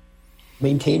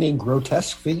 Maintaining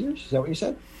grotesque figures? Is that what you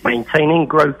said? Maintaining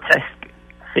grotesque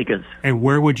figures. And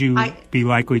where would you be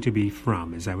likely to be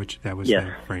from? Is that what that was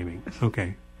the framing?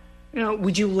 Okay.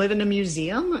 Would you live in a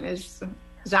museum? Is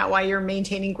that why you're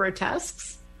maintaining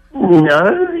grotesques?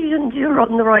 No, you're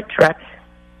on the right track.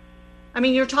 I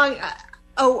mean, you're talking...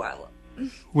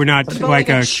 we're not like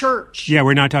a church. Yeah,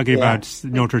 we're not talking about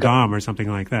Notre Dame or something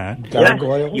like that. Yes,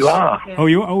 you are. Yeah.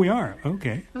 Oh, we are.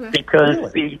 Okay.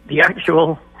 Because the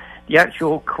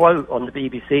actual quote on the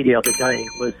BBC the other day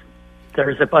was,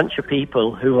 there's a bunch of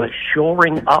people who are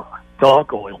shoring up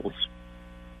gargoyles,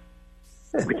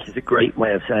 which is a great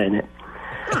way of saying it.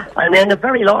 And then the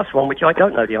very last one, which I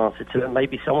don't know the answer to, and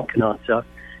maybe someone can answer,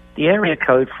 the area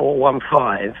code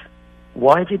 415,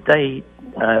 why did they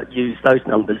use those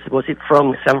numbers? Was it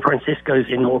from San Francisco's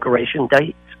inauguration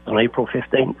date on April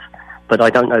 15th? But I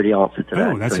don't know the answer to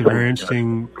that. Oh, that's a very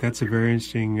interesting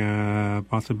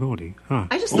possibility. Huh.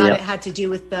 I just thought it had to do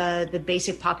with the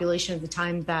basic population at the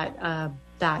time that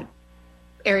that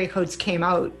area codes came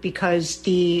out, because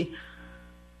the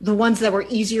ones that were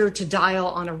easier to dial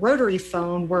on a rotary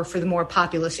phone were for the more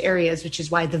populous areas, which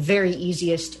is why the very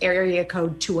easiest area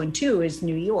code 212 is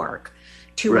New York.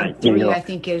 213, I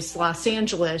think, is Los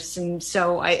Angeles. And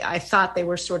so I thought they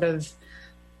were sort of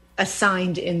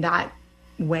assigned in that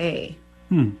way.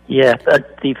 Yeah,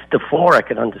 the 4 I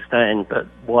can understand, but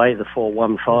why the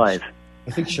 415? I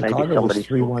think Chicago was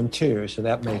 312, so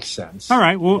that makes sense. All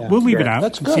right, we'll leave it out.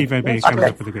 That's and good. see if anybody comes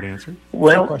up with a good answer.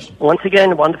 Well, once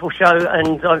again, a wonderful show,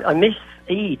 and I miss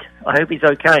Eid. I hope he's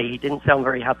okay. He didn't sound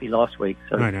very happy last week.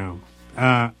 So. I know.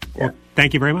 Well,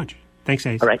 thank you very much. Thanks,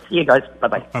 Ace. All right, see you guys.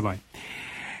 Bye-bye. Bye-bye.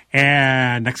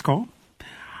 And next call.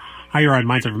 Hi, you're on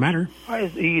Minds Over Matter. Hi,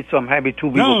 it's Eid, so I'm happy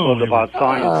 2 people called about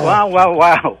science.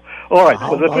 Wow. All right,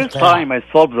 for the first time I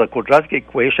solved the quadratic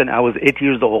equation, I was 8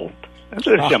 years old. That's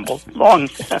very simple. Long.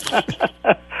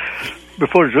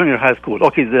 Before junior high school.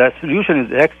 Okay, the solution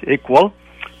is x equal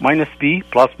minus b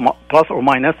plus or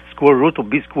minus square root of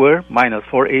b squared minus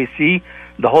 4ac,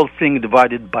 the whole thing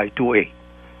divided by 2a.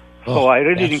 So I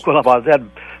really didn't call about that,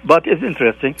 but it's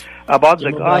interesting about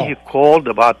the guy he called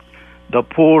about the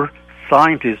poor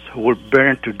scientists who were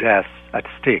burned to death at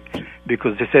stake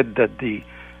because they said that the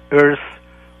Earth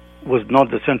was not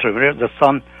the center of Earth. The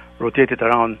sun rotated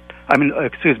around. The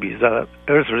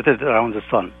Earth rotated around the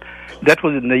sun. That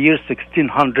was in the year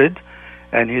 1600,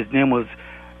 and his name was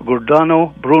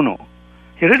Giordano Bruno.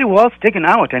 He really was taken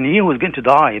out, and he was going to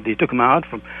die. They took him out.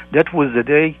 That was the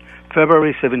day,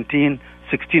 February 17,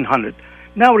 1600.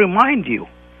 Now, remind you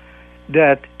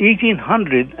that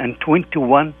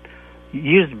 1821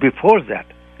 years before that,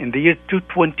 in the year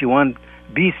 221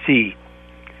 BC,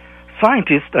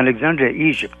 scientists in Alexandria,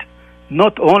 Egypt,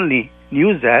 not only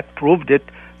knew that, proved it,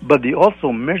 but they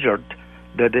also measured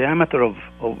the diameter of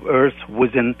Earth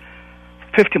within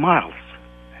 50 miles.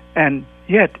 And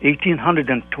yet,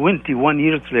 1821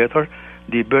 years later,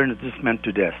 they burned this man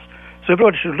to death. So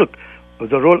everybody should look.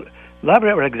 The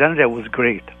Library of Alexandria was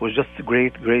great. It was just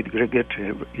great. But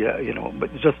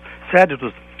it's just sad it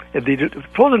was. If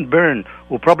it wasn't burned,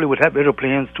 we probably would have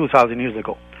airplanes 2,000 years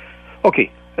ago. Okay,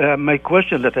 my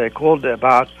question that I called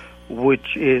about,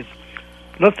 which is,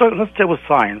 let's start with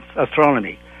science,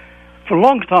 astronomy. For a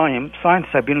long time,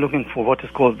 scientists have been looking for what is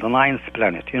called the ninth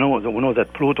planet. We know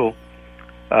that Pluto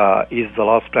is the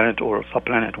last planet or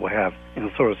subplanet we have in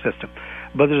the solar system.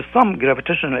 But there's some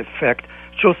gravitational effect,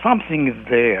 shows something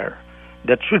there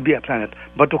that should be a planet,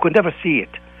 but we could never see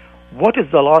it. What is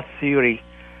the last theory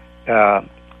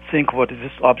think what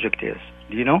this object is?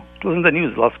 Do you know? It was in the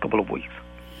news the last couple of weeks.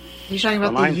 Are you talking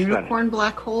about the unicorn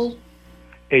black hole?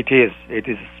 It is. It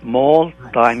is a small,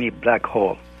 tiny black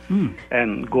hole.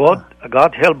 And God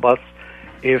help us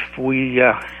if we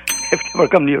if it ever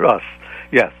come near us.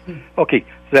 Yes. Okay.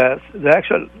 The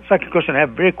actual second question I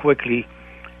have very quickly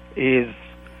is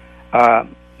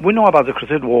we know about the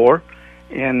Crusade War,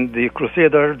 and the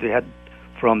Crusader, they had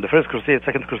from the First Crusade,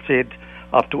 Second Crusade,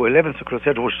 up to 11th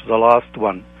Crusade, which was the last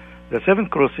one. The Seventh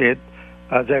Crusade,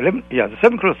 the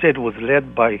Seventh Crusade was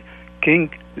led by King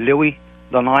Louis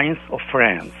IX of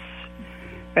France.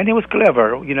 And he was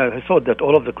clever. He thought that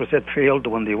all of the Crusade failed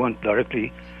when they went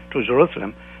directly to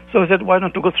Jerusalem. So he said, why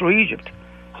don't you go through Egypt?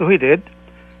 So he did,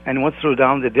 and went through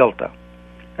down the Delta.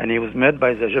 And he was met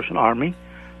by the Egyptian army.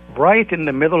 Right in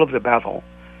the middle of the battle,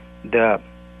 the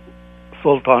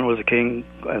Sultan was the king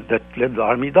that led the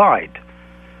army, died.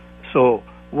 So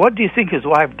what do you think his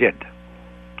wife did?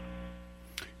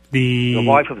 The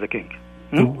wife of the king.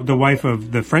 The wife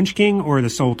of the French king or the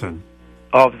Sultan?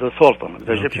 Of the Sultan,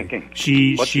 the Egyptian king.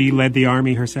 She led the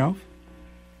army herself?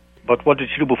 But what did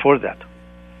she do before that?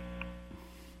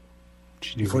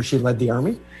 Before she led the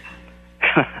army?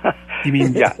 You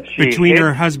mean between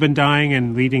her husband dying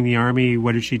and leading the army,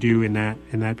 what did she do in that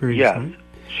period of time?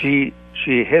 She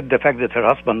hid the fact that her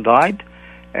husband died,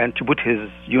 and to put his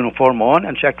uniform on,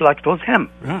 and she acted like it was him.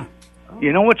 Ah.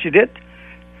 You know what she did?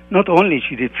 Not only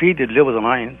she defeated Louis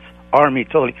IX's army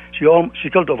totally, she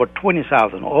killed over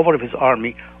 20,000. Over of his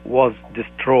army was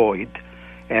destroyed,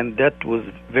 and that was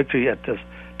victory at this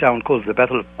town called the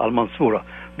Battle of Al-Mansura.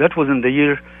 That was in the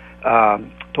year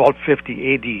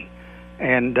 1250 AD,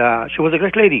 and she was a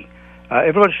great lady.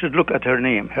 Everybody should look at her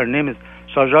name. Her name is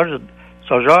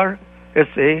Sajar,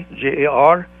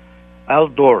 S-A-J-A-R,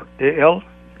 Al-Dur, A-L--D-U-R-R.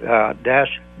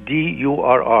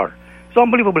 It's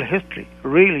unbelievable history,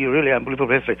 really, really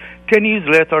unbelievable history. 10 years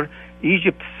later,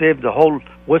 Egypt saved the whole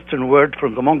Western world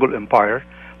from the Mongol Empire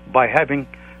by having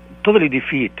totally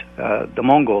defeat the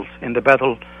Mongols in the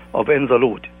Battle of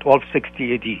Enzalut,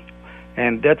 1260 AD.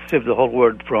 And that saved the whole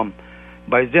world from...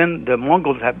 By then, the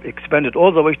Mongols have expanded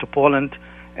all the way to Poland,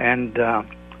 and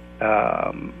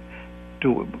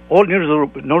to all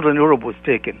Northern Europe was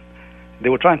taken. They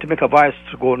were trying to make a vice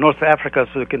to go North Africa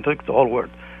so they can take the whole world.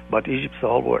 But Egypt's the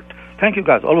whole world. Thank you,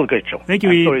 guys. Always a great show. Thank you,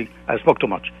 I'm sorry I spoke too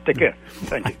much. Take care.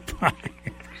 Thank you.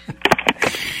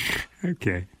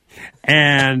 Okay.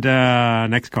 And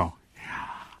next call.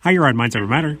 Hi, you're on Minds Over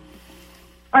Matter.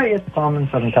 Hi, it's Tom in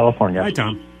Southern California. Hi,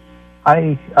 Tom.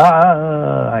 Hi,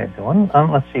 everyone.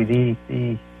 Let's see.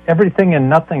 The Everything and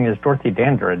Nothing is Dorothy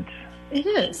Dandridge. It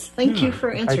is. Thank you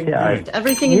for answering that.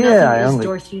 Everything and Nothing is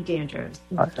Dorothy Dandridge.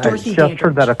 I just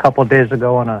heard that a couple of days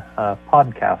ago on a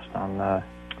podcast on...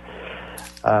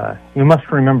 You Must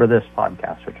Remember This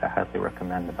podcast, which I highly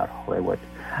recommend, about Hollywood.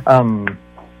 Some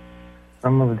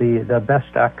of the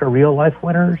best actor real-life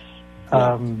winners.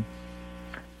 How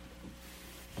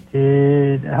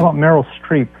about Meryl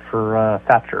Streep for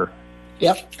Thatcher?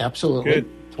 Yep, absolutely. Good.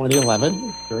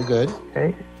 2011. Very good.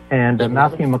 Okay. And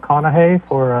Matthew McConaughey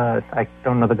for, I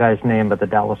don't know the guy's name, but the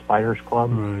Dallas Buyers Club.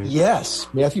 Right. Yes,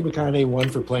 Matthew McConaughey won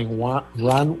for playing Ron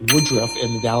Woodruff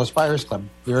in the Dallas Buyers Club.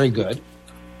 Very good.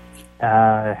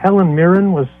 Helen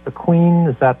Mirren was the Queen.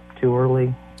 Is that too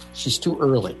early? She's too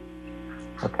early.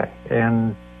 Okay.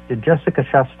 And did Jessica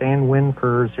Chastain win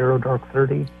for Zero Dark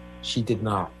 30? She did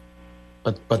not.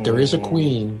 But there is a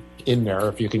queen in there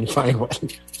if you can find one.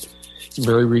 It's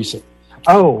very recent.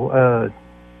 Oh,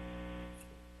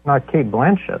 not Kate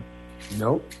Blanchett.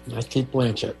 Nope, not Kate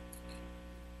Blanchett.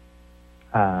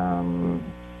 I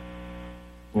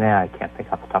can't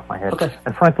think off the top of my head. Okay.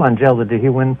 And Frank Langella, did he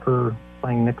win for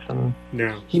playing Nixon?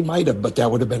 No. He might have, but that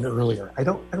would have been earlier. I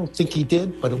don't think he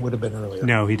did, but it would have been earlier.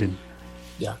 No, he didn't.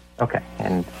 Yeah. Okay.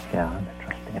 And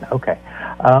interesting. Okay.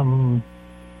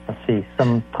 Let's see.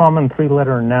 Some common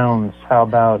three-letter nouns. How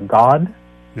about God?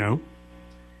 No.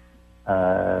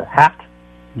 Hat?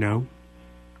 No.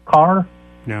 Car?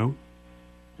 No.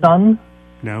 Sun?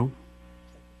 No.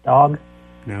 Dog?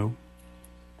 No.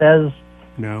 Says?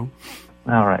 No.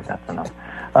 All right, that's enough.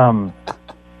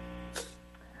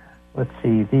 Let's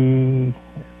see.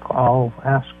 I'll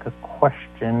ask a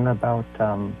question about.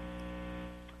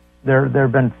 There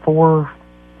have been 4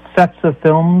 sets of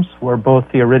films where both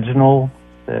the original,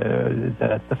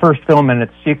 the first film and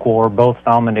its sequel were both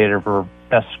nominated for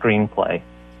Best Screenplay.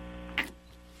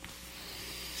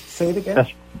 Say it again.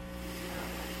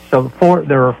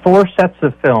 There are 4 sets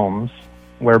of films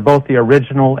where both the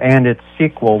original and its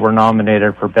sequel were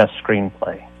nominated for Best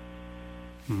Screenplay.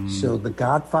 So The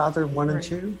Godfather 1 and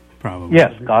 2? Probably.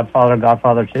 Yes,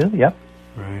 Godfather 2, yep.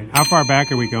 Right. How far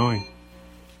back are we going?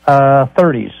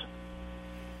 30s.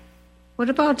 What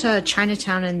about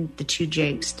Chinatown and the Two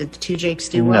Jakes? Did the Two Jakes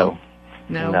do well?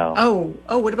 No.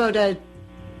 Oh, what about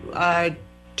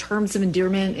Terms of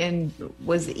Endearment and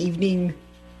was the Evening?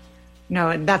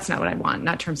 No, that's not what I want.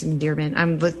 Not Terms of Endearment.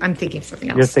 I'm thinking of something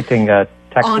else. You're thinking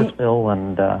Texasville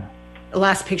and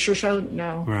Last Picture Show?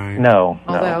 No. Right. No,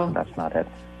 that's not it.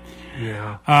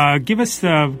 Yeah. Give us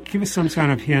some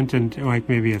kind of hint and like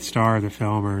maybe a star of the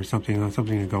film or something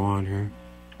to go on here.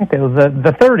 Okay, well,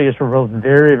 the 30s were both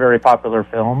very, very popular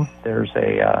films. There's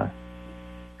a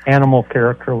animal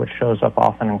character which shows up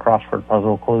often in crossword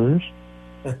puzzle clues.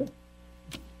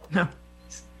 No.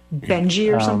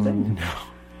 Benji or something? No.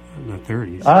 In the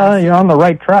 30s. You're on the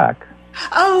right track.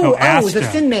 The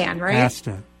Thin Man, right?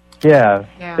 Asta. Yeah,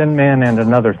 Thin Man and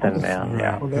Another Thin Man.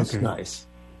 Yeah. Oh, that's nice.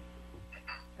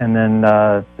 And then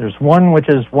there's one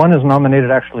is nominated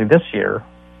actually this year,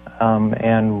 and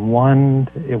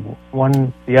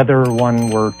the other one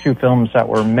were 2 films that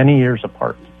were many years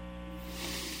apart.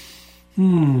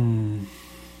 Nominated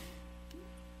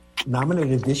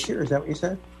this year? Is that what you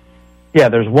said? Yeah,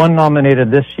 there's one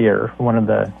nominated this year. One of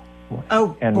the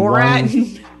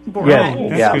Borat.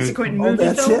 Borat. Yeah. Subsequent movie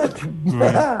that's film? it.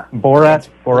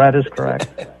 Borat is correct.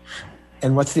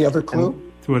 And what's the other clue?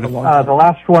 The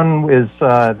last one is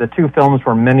the 2 films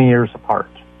were many years apart.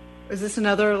 Is this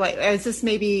another, is this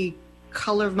maybe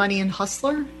Color of Money and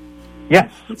Hustler?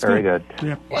 Yes, very good.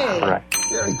 Yep. Hey. Correct.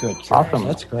 Very good. Awesome.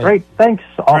 That's great. Thanks.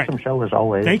 Awesome show as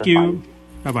always. Thank you.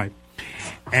 Bye-bye.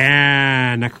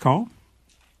 And next call.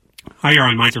 Hi, you're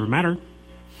on Minds Over Matter.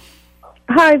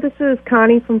 Hi, this is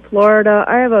Connie from Florida.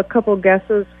 I have a couple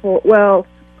guesses for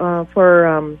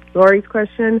Laury's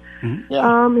question.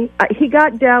 He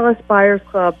got Dallas Buyers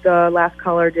Club. The last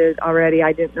caller did already.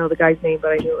 I didn't know the guy's name,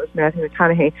 but I knew it was Matthew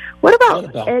McConaughey. What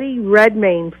about Eddie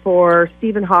Redmayne for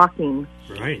Stephen Hawking?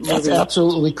 Right. That's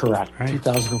absolutely correct. Right.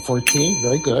 2014.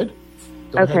 Very good.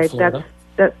 Go okay, ahead,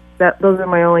 those are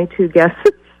my only 2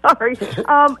 guesses. Sorry.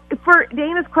 For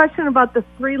Dana's question about the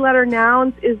 3-letter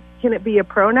nouns, can it be a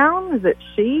pronoun? Is it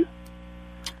she?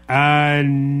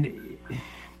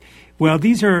 Well,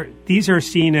 these are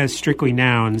seen as strictly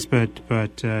nouns, but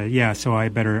yeah. So I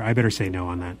better say no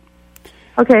on that.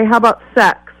 Okay. How about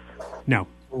sex? No.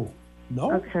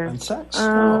 No. Okay. On sex.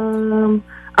 All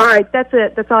right. That's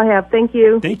it. That's all I have. Thank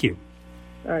you. Thank you.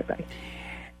 All right. Bye.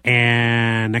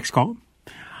 And next call.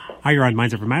 Hi, you're on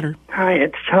Minds Over Matter. Hi,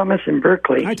 it's Thomas in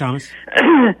Berkeley. Hi, Thomas.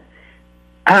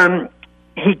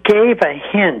 He gave a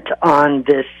hint on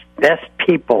this best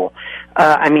people.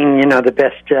 The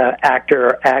best actor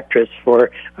or actress for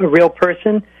a real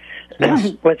person.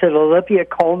 Yes. Was it Olivia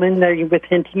Colman that you were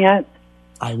hinting at?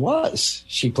 I was.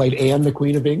 She played Anne, the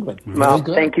Queen of England. Well,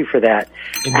 good. Thank you for that.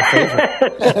 In the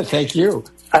favorite. Thank you.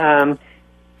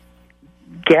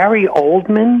 Gary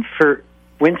Oldman for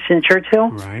Winston Churchill.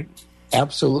 Right.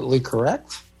 Absolutely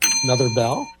correct. Another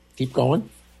bell. Keep going.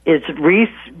 Is Reese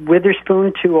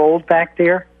Witherspoon too old back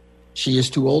there? She is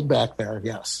too old back there,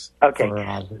 yes. Okay.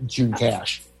 For June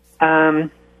Cash.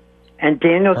 And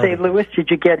Daniel Day-Lewis,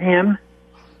 did you get him?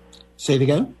 Say it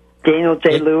again? Daniel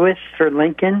Day-Lewis for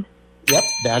Lincoln. Yep,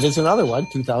 that is another one,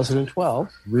 2012.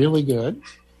 Really good.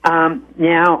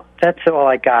 Now, that's all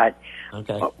I got.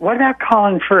 Okay. What about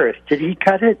Colin Firth? Did he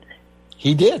cut it?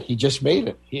 He did. He just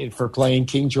made it for playing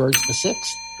King George VI.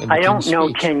 I don't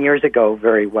know 10 years ago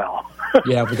very well.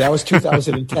 Yeah, but that was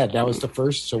 2010. That was the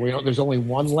first. So there's only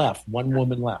one left. One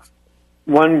woman left.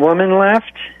 One woman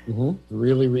left? Mm-hmm.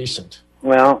 Really recent.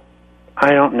 Well,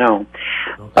 I don't know.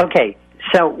 Okay,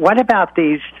 so what about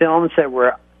these films that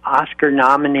were Oscar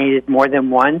nominated more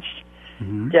than once?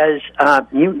 Mm-hmm. Does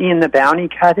Mutiny and the Bounty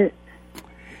cut it?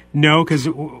 No, because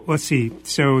let's see.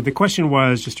 So the question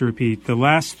was, just to repeat, the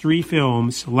last three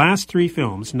films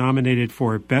nominated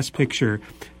for Best Picture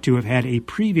to have had a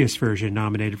previous version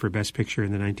nominated for Best Picture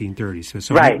in the 1930s.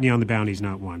 So right. Mutiny on the Bounty is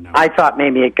not one. No. I thought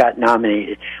maybe it got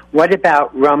nominated. What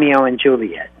about Romeo and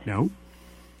Juliet? No.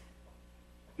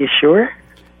 You sure?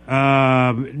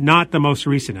 Not the most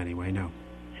recent, anyway. No.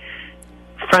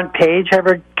 Front Page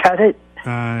ever cut it?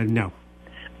 No.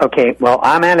 Okay, well,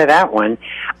 I'm out of that one.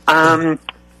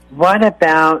 What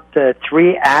about the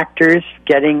three actors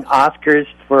getting Oscars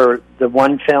for the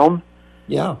one film?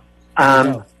 Yeah.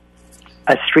 A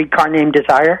Streetcar Named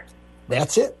Desire?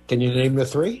 That's it. Can you name the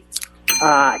three?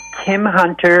 Kim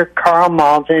Hunter, Carl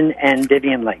Malden, and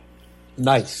Vivien Leigh.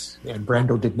 Nice. And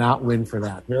Brando did not win for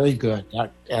that. Very good.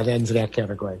 That ends that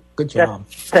category. Good job.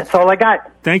 That's all I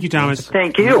got. Thank you, Thomas.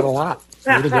 Thank you. You got a lot.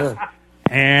 Way to go.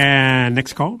 And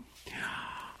next call.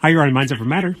 Hi, you're on Minds Over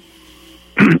Matter.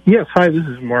 Yes, hi, this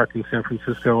is Mark in San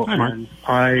Francisco. Hi, Mark. And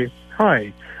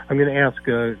I'm going to ask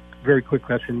a very quick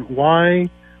question. Why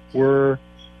were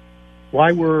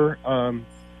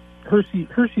Hershey's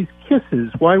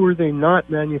Kisses, why were they not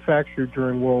manufactured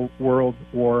during World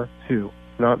War II?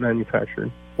 Not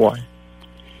manufactured. Why?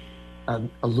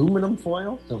 Aluminum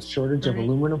foil? The shortage of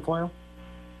aluminum foil?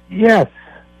 Yes.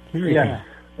 Yeah.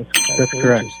 That's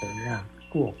correct. Yeah.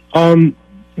 Cool.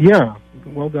 Yeah,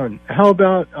 well done. How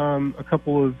about a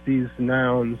couple of these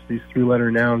nouns, these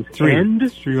three-letter nouns? End?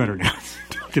 Three-letter nouns.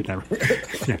 Don't get that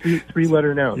right. Yeah.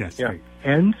 Three-letter nouns. Yes. Yeah. Right.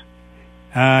 End?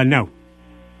 No.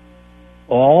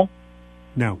 All?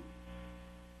 No.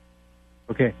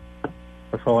 Okay.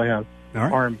 That's all I have. All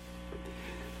right.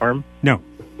 Arm? No.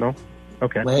 No?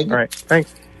 Okay. Leg? All right.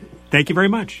 Thanks. Thank you very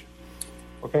much.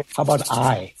 Okay. How about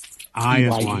eye? Eye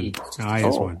is one. Eye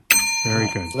is one. Very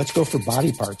good. Let's go for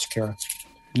body parts, Kara.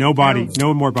 No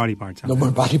more body parts. No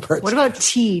more body parts. What about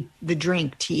tea, the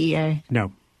drink, TEA?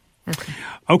 No.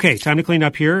 Okay, time to clean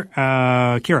up here.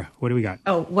 Kira, what do we got?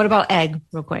 Oh, what about egg,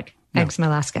 real quick? No. Egg's my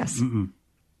last guess. Mm-mm.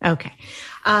 Okay.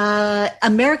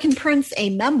 American Prince, a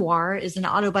Memoir, is an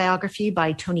autobiography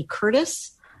by Tony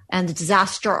Curtis. And The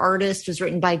Disaster Artist was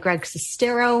written by Greg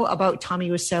Sestero about Tommy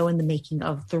Wiseau and the making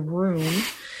of The Room.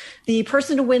 The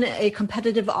person to win a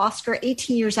competitive Oscar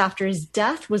 18 years after his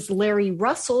death was Larry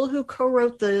Russell, who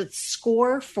co-wrote the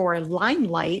score for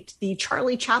Limelight, the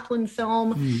Charlie Chaplin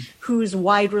film, whose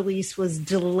wide release was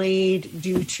delayed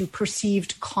due to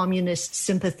perceived communist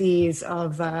sympathies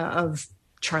of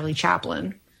Charlie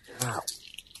Chaplin. Wow.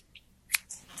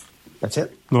 That's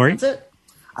it? Laurie? That's it.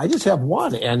 I just have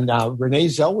one, and Renee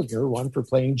Zellweger won for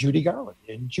playing Judy Garland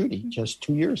in Judy just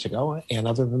 2 years ago. And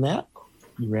other than that,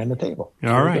 you ran the table.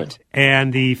 All right. Good.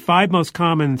 And the 5 most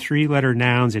common three-letter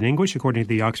nouns in English, according to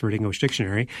the Oxford English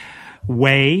Dictionary: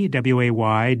 way,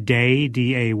 W-A-Y, day,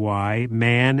 D-A-Y,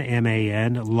 man,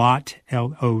 M-A-N, lot,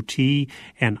 L-O-T,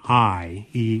 and I,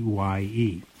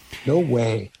 E-Y-E. No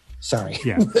way. Sorry.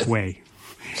 Yeah, way.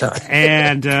 Sorry.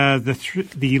 And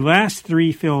the last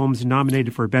 3 films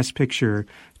nominated for Best Picture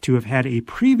to have had a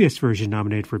previous version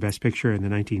nominated for Best Picture in the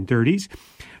 1930s.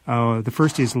 The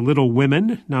first is Little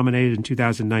Women, nominated in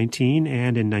 2019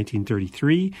 and in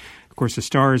 1933. Of course, A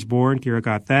Star is Born, Kira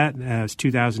got that, as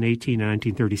 2018 and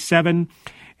 1937.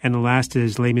 And the last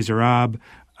is Les Miserables,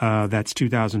 that's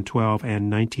 2012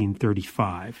 and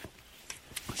 1935.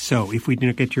 So if we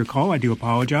didn't get to your call, I do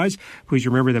apologize. Please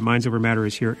remember that Minds Over Matter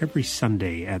is here every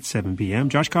Sunday at 7 p.m.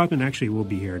 Josh Kaufman actually will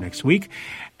be here next week.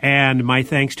 And my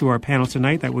thanks to our panel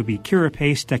tonight. That would be Kira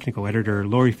Pace, technical editor,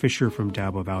 Laury Fischer from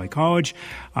Diablo Valley College.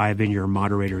 I've been your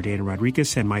moderator, Dana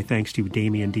Rodriguez. And my thanks to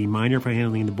Damian D. Miner for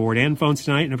handling the board and phones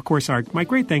tonight. And, of course, my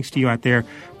great thanks to you out there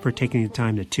for taking the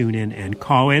time to tune in and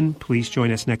call in. Please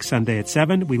join us next Sunday at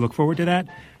 7. We look forward to that.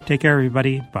 Take care,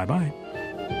 everybody. Bye-bye.